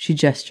 She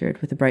gestured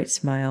with a bright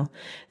smile,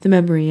 the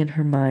memory in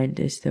her mind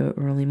as though it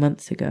were only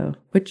months ago,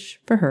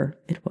 which, for her,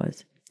 it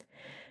was.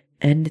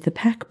 And the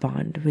pack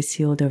bond was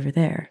sealed over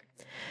there.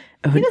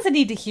 Oh, he doesn't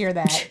need to hear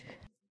that.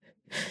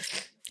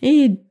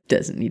 He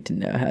doesn't need to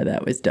know how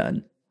that was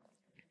done.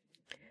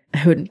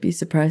 I wouldn't be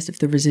surprised if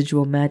the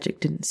residual magic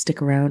didn't stick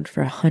around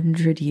for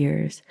 100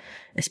 years,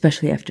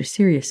 especially after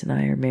Sirius and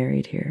I are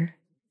married here.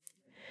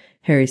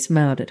 Harry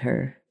smiled at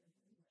her.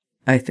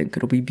 I think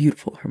it'll be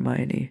beautiful,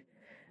 Hermione.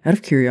 Out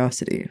of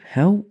curiosity,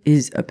 how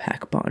is a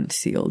pack bond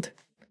sealed?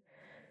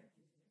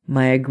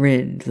 Maya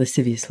grinned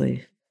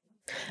lasciviously.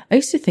 I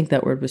used to think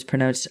that word was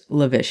pronounced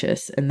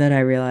lavicious, and then I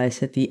realized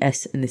that the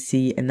S and the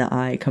C and the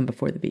I come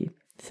before the B.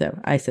 So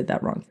I said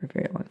that wrong for a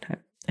very long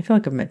time. I feel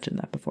like I've mentioned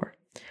that before.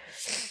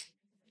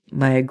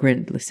 Maya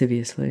grinned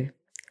lasciviously.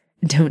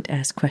 Don't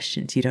ask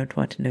questions you don't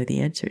want to know the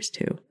answers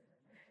to.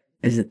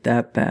 Is it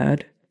that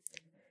bad?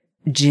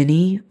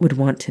 Ginny would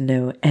want to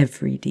know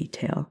every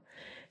detail,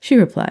 she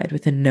replied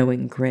with a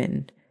knowing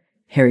grin.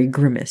 Harry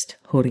grimaced,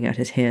 holding out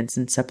his hands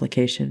in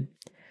supplication.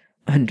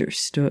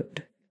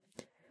 Understood.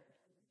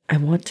 I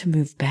want to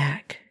move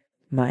back,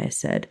 Maya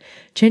said,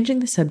 changing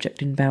the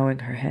subject and bowing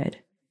her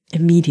head.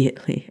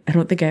 Immediately. I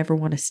don't think I ever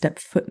want to step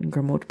foot in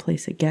Grimmauld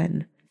Place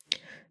again.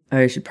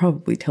 I should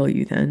probably tell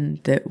you, then,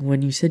 that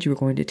when you said you were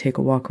going to take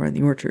a walk around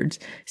the orchards,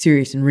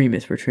 Sirius and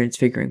Remus were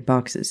transfiguring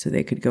boxes so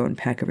they could go and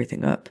pack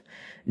everything up.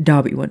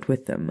 Dobby went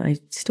with them. I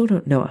still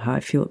don't know how I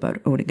feel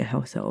about owning a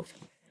house elf.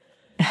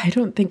 I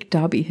don't think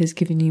Dobby has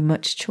given you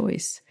much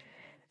choice.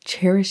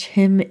 Cherish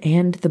him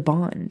and the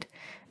bond.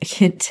 I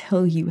can't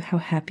tell you how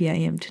happy I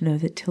am to know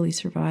that Tilly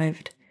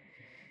survived.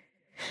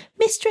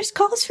 Mistress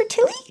calls for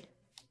Tilly?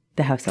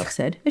 The house elf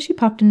said as she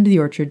popped into the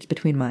orchards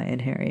between Maya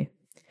and Harry.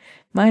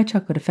 Maya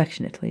chuckled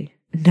affectionately.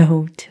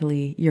 No,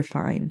 Tilly, you're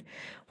fine.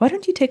 Why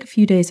don't you take a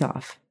few days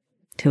off?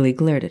 Tilly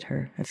glared at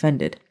her,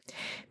 offended.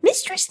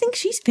 Mistress thinks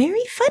she's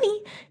very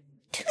funny.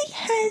 Tilly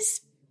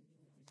has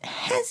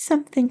has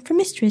something for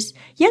mistress.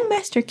 Young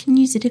master can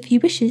use it if he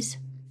wishes,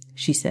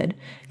 she said,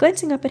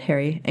 glancing up at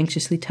Harry,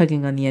 anxiously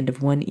tugging on the end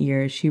of one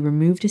ear as she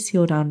removed a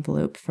sealed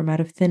envelope from out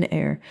of thin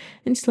air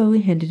and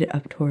slowly handed it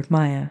up toward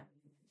Maya.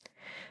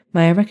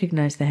 Maya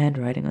recognized the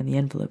handwriting on the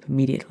envelope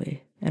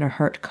immediately, and her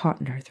heart caught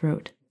in her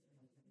throat.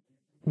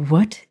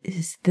 What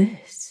is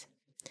this?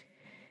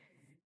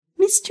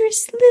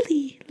 Mistress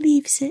Lily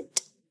leaves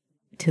it,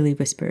 Tilly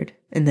whispered,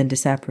 and then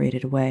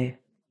disapparated away.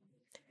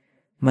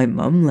 My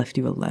mum left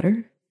you a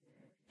letter?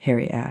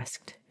 Harry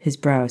asked, his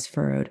brows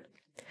furrowed.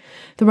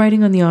 The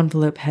writing on the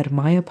envelope had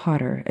Maya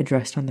Potter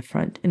addressed on the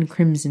front in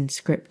crimson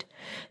script.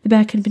 The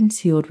back had been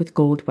sealed with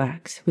gold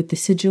wax, with the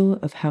sigil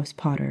of House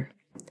Potter.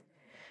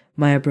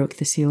 Maya broke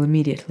the seal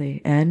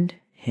immediately and,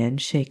 hand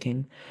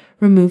shaking,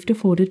 removed a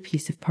folded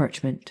piece of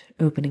parchment,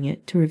 opening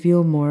it to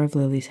reveal more of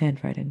Lily's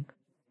handwriting.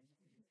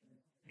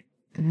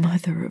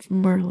 Mother of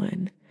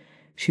Merlin,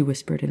 she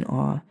whispered in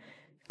awe,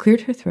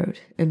 cleared her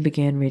throat, and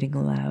began reading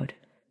aloud.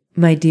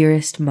 My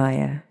dearest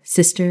Maya,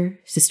 sister,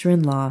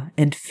 sister-in-law,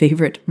 and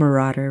favorite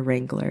marauder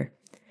wrangler.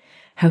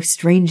 How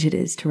strange it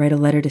is to write a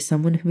letter to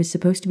someone who is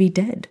supposed to be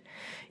dead.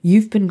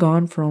 You've been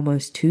gone for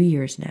almost 2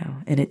 years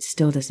now, and it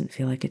still doesn't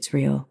feel like it's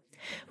real.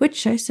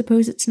 Which I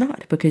suppose it's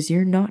not, because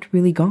you're not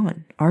really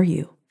gone, are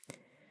you?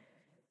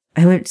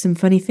 I learned some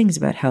funny things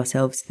about house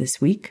elves this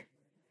week.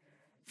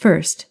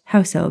 First,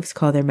 house elves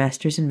call their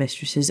masters and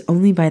mistresses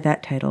only by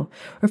that title,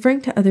 referring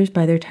to others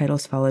by their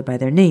titles followed by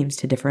their names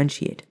to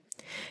differentiate.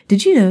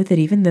 Did you know that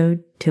even though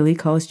Tilly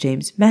calls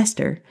James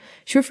master,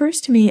 she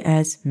refers to me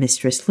as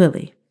Mistress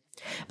Lily?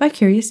 My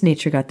curious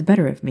nature got the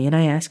better of me, and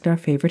I asked our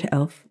favorite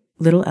elf,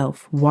 little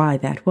elf, why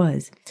that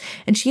was,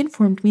 and she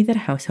informed me that a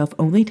house elf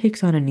only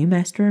takes on a new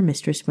master or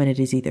mistress when it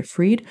is either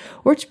freed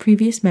or its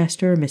previous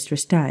master or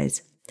mistress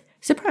dies.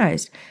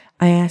 Surprised,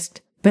 I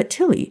asked, but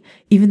Tilly,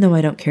 even though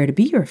I don't care to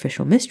be your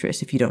official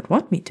mistress if you don't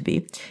want me to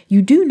be,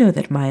 you do know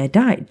that Maya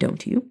died,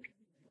 don't you?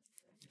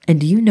 And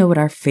do you know what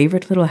our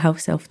favorite little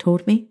house elf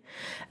told me?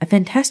 A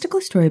fantastical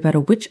story about a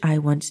witch I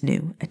once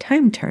knew, a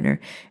time-turner,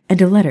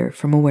 and a letter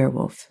from a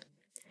werewolf.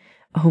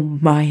 Oh,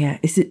 Maya,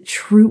 is it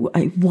true?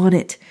 I want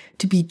it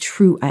to be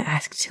true. I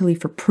asked Tilly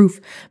for proof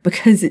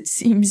because it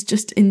seems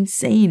just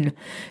insane.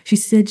 She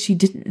said she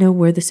didn't know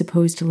where the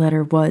supposed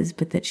letter was,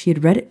 but that she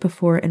had read it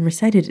before and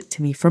recited it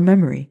to me from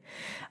memory.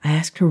 I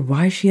asked her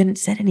why she hadn't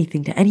said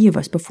anything to any of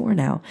us before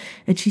now,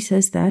 and she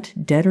says that,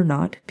 dead or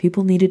not,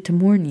 people needed to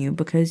mourn you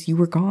because you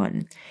were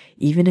gone,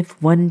 even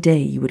if one day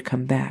you would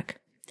come back.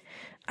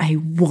 I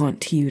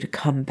want you to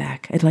come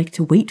back. I'd like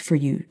to wait for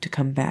you to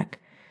come back.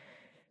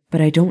 But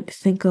I don't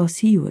think I'll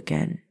see you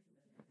again,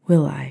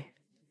 will I?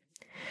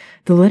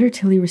 The letter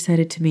Tilly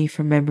recited to me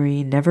from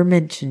memory never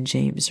mentioned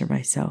James or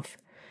myself.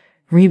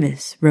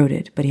 Remus wrote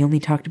it, but he only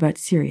talked about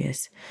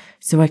Sirius,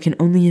 so I can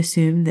only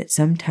assume that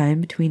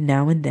sometime between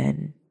now and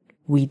then,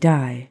 we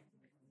die.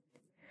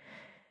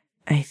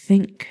 I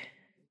think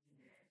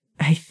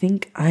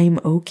I'm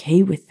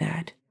okay with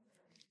that.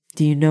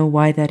 Do you know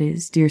why that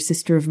is, dear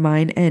sister of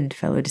mine and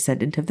fellow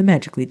descendant of the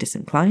magically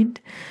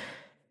disinclined?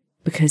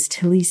 Because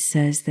Tilly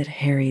says that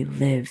Harry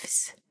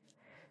lives.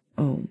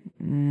 Oh,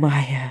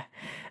 Maya,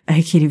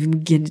 I can't even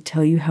begin to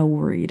tell you how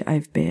worried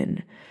I've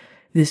been.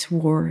 This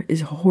war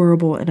is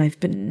horrible, and I've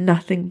been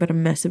nothing but a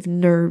mess of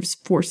nerves,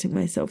 forcing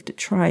myself to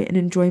try and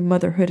enjoy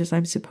motherhood as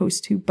I'm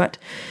supposed to, but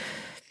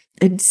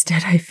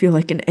instead I feel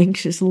like an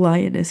anxious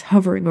lioness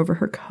hovering over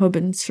her cub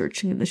and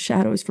searching in the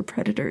shadows for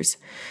predators.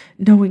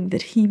 Knowing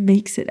that he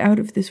makes it out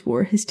of this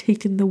war has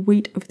taken the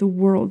weight of the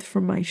world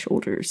from my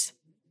shoulders.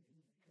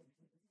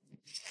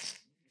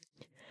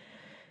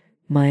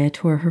 Maya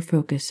tore her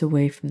focus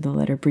away from the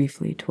letter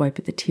briefly to wipe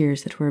at the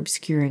tears that were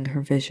obscuring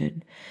her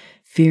vision,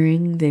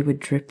 fearing they would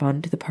drip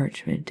onto the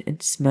parchment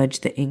and smudge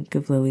the ink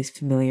of Lily's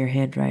familiar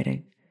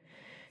handwriting.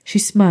 She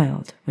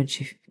smiled when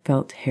she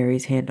felt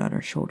Harry's hand on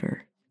her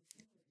shoulder.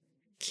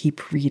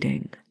 Keep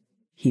reading,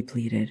 he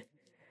pleaded.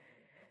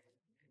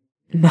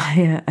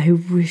 Maya, I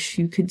wish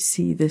you could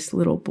see this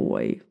little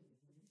boy.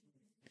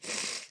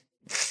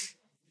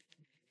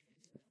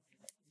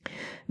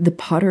 The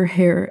Potter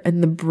hair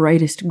and the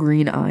brightest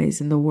green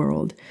eyes in the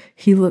world.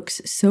 He looks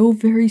so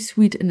very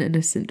sweet and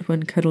innocent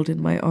when cuddled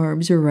in my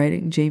arms or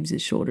riding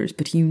James's shoulders,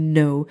 but you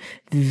know,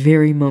 the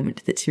very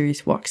moment that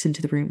Sirius walks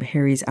into the room,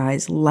 Harry's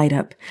eyes light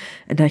up,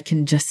 and I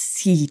can just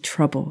see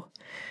trouble.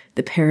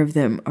 The pair of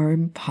them are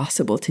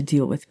impossible to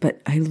deal with,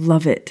 but I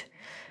love it.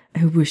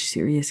 I wish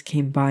Sirius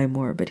came by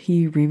more, but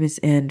he, Remus,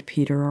 and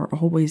Peter are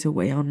always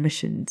away on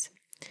missions.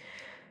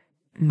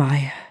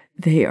 Maya,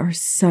 they are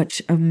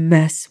such a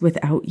mess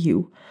without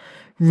you.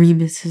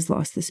 Remus has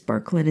lost the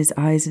sparkle in his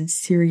eyes, and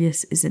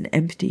Sirius is an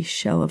empty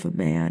shell of a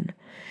man.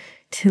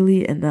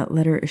 Tilly in that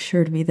letter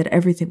assured me that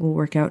everything will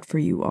work out for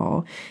you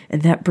all,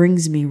 and that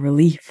brings me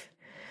relief.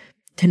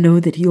 To know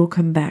that you'll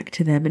come back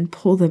to them and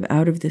pull them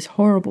out of this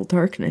horrible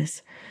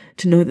darkness.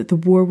 To know that the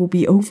war will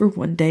be over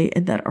one day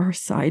and that our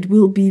side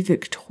will be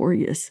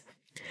victorious.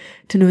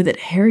 To know that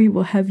Harry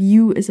will have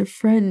you as a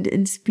friend,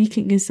 and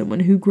speaking as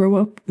someone who grew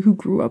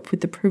up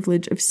with the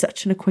privilege of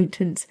such an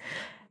acquaintance,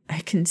 I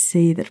can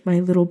say that my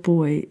little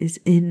boy is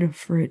in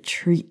for a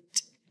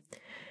treat.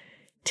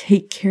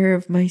 Take care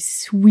of my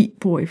sweet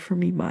boy for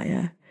me,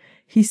 Maya.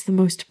 He's the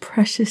most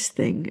precious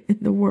thing in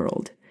the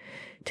world.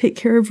 Take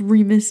care of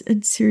Remus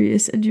and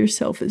Sirius and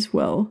yourself as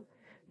well.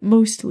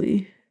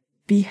 Mostly,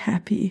 be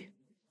happy.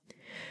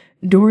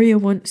 Doria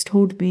once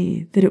told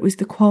me that it was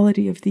the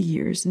quality of the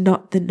years,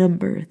 not the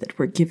number, that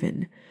were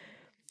given.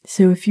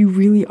 So if you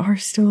really are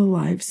still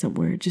alive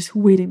somewhere, just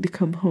waiting to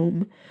come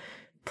home,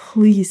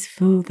 please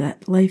fill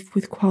that life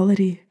with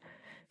quality.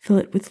 Fill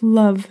it with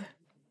love.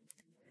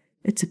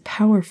 It's a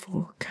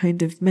powerful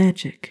kind of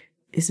magic,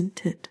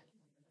 isn't it?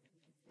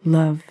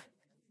 Love,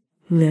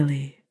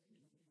 Lily.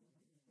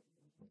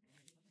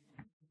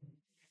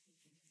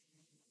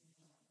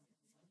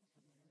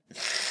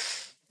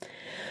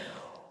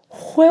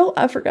 Well,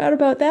 I forgot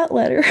about that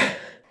letter.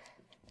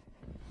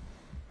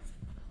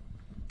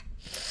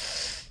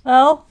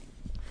 Well.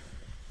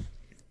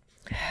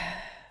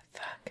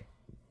 Fuck.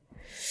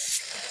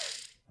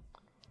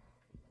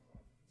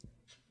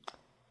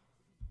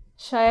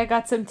 Shia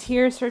got some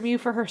tears from you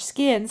for her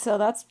skin, so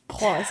that's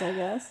plus, I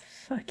guess.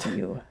 Fuck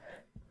you.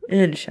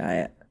 And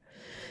Shia.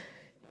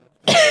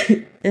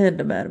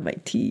 And I'm out of my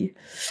tea.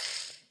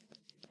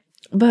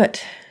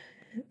 But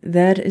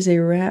that is a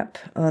wrap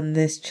on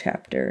this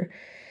chapter.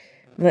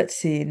 Let's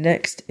see,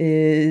 next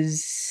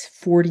is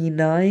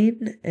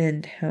 49,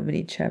 and how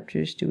many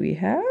chapters do we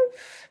have?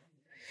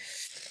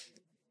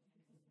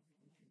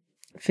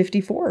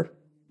 54.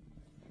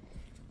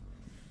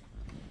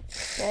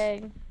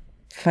 Dang.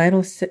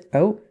 Final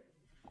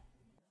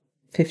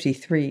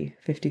 53.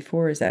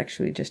 54 is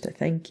actually just a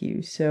thank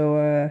you.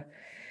 So,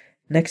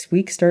 next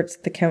week starts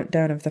the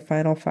countdown of the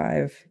final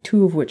 5,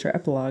 2 of which are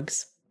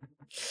epilogues.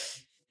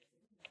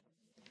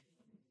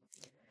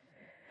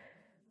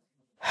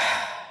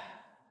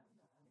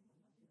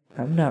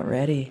 I'm not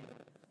ready.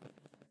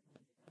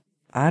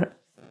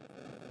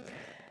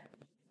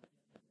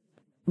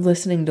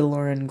 Listening to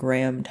Lauren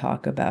Graham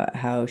talk about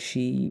how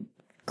she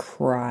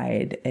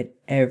cried at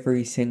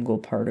every single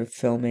part of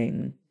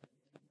filming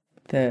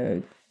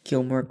the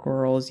Gilmore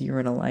Girls Year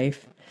in a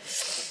Life,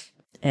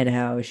 and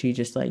how she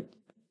just, like,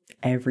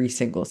 every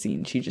single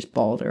scene, she just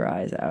bawled her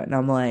eyes out. And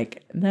I'm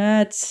like,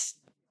 that's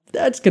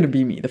gonna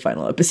be me the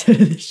final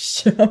episode of this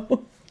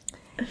show.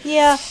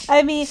 Yeah,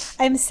 I mean,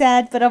 I'm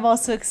sad, but I'm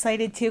also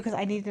excited too because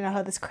I need to know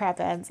how this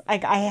crap ends.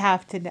 Like, I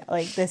have to know.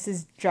 Like, this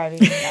is driving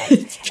me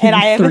nuts, and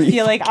I have a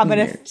feeling I'm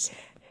gonna.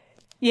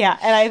 Yeah,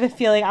 and I have a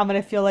feeling I'm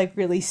gonna feel like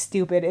really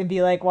stupid and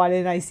be like, "Why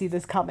didn't I see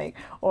this coming?"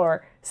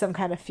 Or some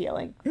kind of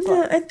feeling.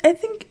 No, I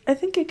think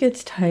it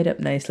gets tied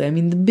up nicely. I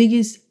mean, the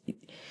biggest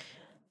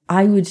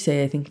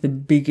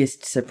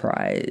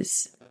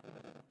surprise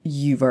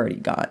you've already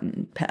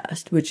gotten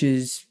past, which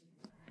is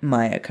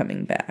Maya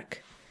coming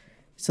back.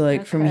 So,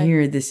 like, from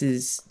here, this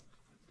is,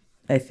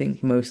 I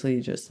think, mostly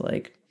just,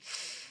 like,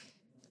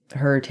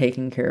 her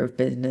taking care of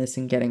business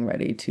and getting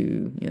ready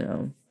to, you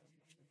know,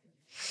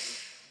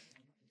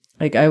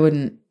 like, I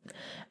want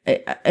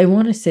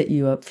to set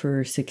you up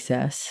for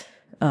success,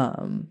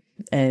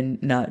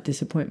 and not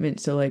disappointment.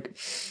 So, like,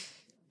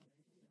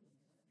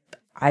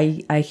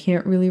 I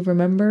can't really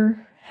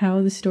remember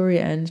how the story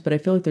ends, but I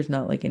feel like there's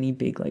not, like, any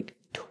big, like,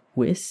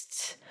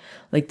 twists.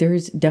 Like,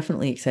 there's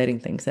definitely exciting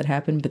things that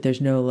happen, but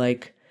there's no,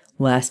 like,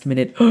 last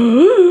minute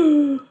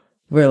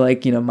where,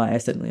 like, you know, Maya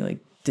suddenly, like,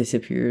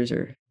 disappears,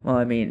 or, well,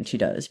 I mean, she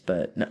does,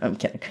 but no, I'm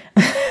kidding.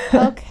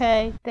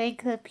 Okay,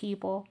 thank the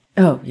people.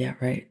 Oh, yeah,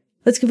 right.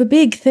 Let's give a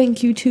big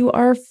thank you to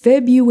our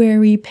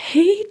February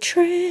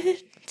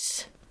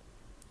patrons.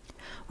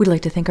 We'd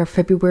like to thank our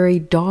February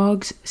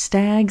dogs,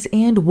 stags,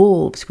 and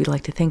wolves. We'd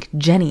like to thank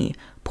Jenny,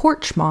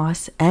 Porch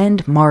Moss,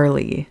 and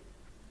Marley.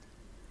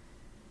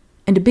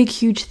 And a big,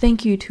 huge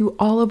thank you to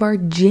all of our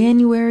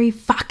January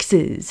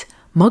foxes.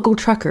 Muggle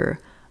Trucker,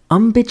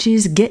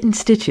 Bitches Gettin'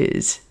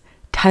 Stitches,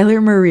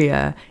 Tyler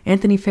Maria,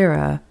 Anthony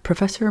Farah,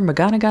 Professor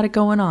Magana Got It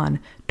Going On,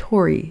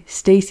 Tori,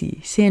 Stacy,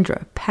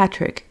 Sandra,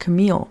 Patrick,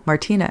 Camille,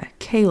 Martina,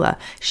 Kayla,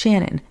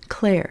 Shannon,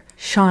 Claire,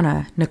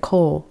 Shauna,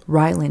 Nicole,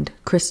 Ryland,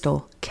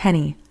 Crystal,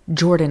 Kenny,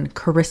 Jordan,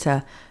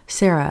 Carissa,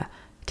 Sarah,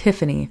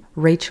 Tiffany,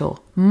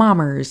 Rachel,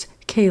 Mommers,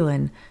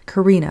 Kaylin,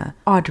 Karina,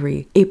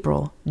 Audrey,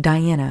 April,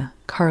 Diana,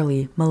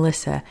 Carly,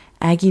 Melissa,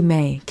 Aggie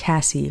May,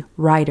 Cassie,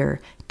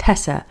 Ryder,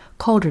 Tessa,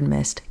 Cauldron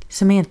Mist,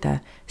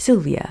 Samantha,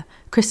 Sylvia,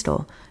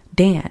 Crystal,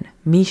 Dan,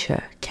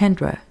 Misha,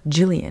 Kendra,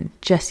 Jillian,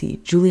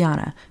 Jesse,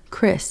 Juliana,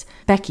 Chris,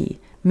 Becky,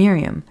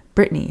 Miriam,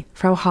 Brittany,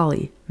 Frau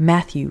Holly,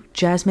 Matthew,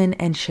 Jasmine,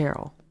 and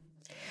Cheryl.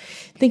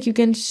 Thank you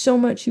again so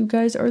much. You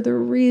guys are the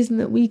reason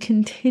that we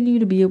continue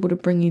to be able to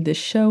bring you this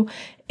show.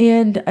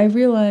 And I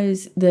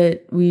realize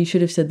that we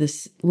should have said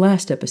this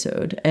last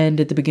episode and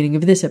at the beginning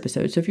of this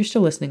episode. So if you're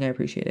still listening, I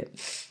appreciate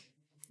it.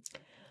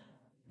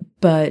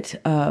 But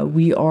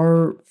we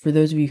are, for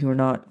those of you who are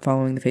not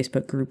following the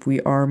Facebook group, we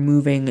are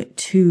moving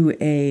to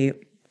a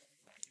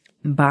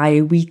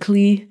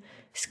bi-weekly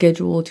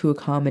schedule to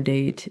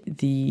accommodate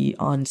the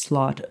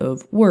onslaught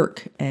of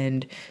work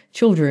and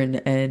children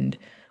and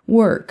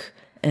work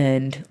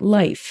and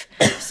life.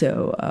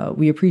 So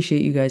we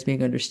appreciate you guys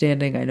being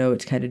understanding. I know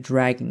it's kind of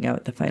dragging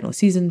out the final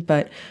season,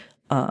 but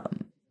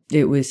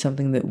it was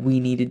something that we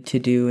needed to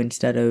do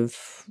instead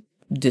of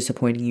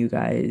disappointing you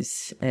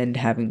guys and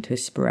having to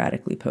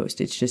sporadically post.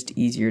 It's just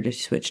easier to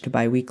switch to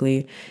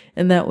bi-weekly,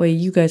 and that way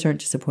you guys aren't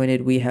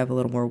disappointed. We have a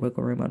little more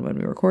wiggle room on when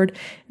we record,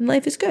 and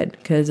life is good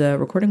because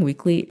recording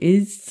weekly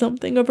is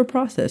something of a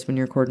process when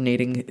you're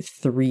coordinating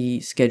 3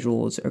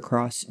 schedules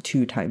across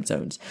 2 time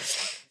zones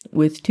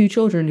with 2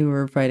 children who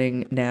are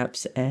fighting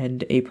naps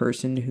and a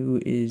person who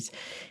is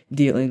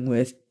dealing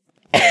with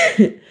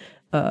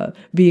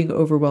being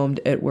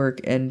overwhelmed at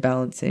work and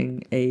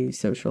balancing a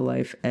social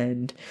life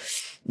and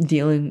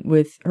dealing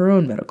with her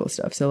own medical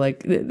stuff. So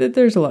like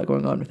there's a lot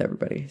going on with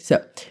everybody.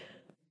 So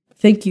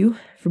thank you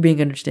for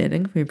being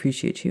understanding. We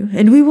appreciate you.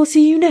 And we will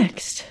see you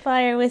next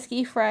Fire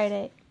Whiskey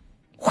Friday.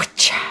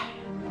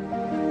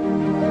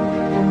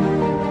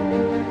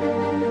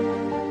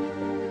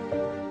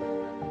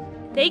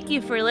 Thank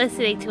you for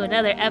listening to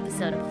another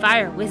episode of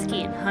Fire,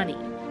 Whiskey, and Honey.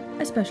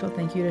 A special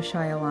thank you to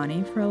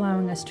Shyalani for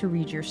allowing us to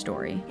read your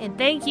story. And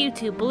thank you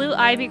to Blue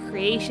Ivy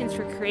Creations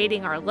for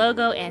creating our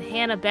logo and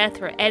Hannah Beth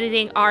for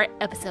editing our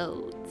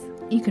episodes.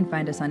 You can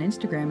find us on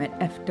Instagram at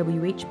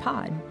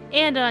FWHpod.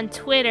 And on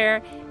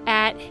Twitter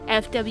at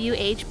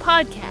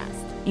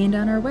FWHpodcast. And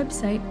on our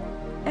website,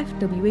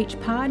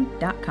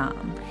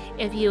 FWHpod.com.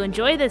 If you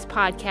enjoy this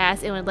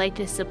podcast and would like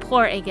to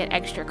support and get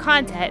extra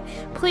content,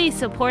 please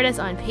support us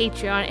on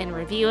Patreon and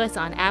review us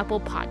on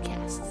Apple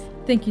Podcasts.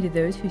 Thank you to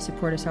those who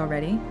support us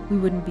already. We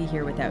wouldn't be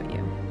here without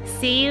you.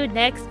 See you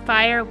next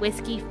Fire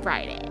Whiskey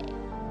Friday.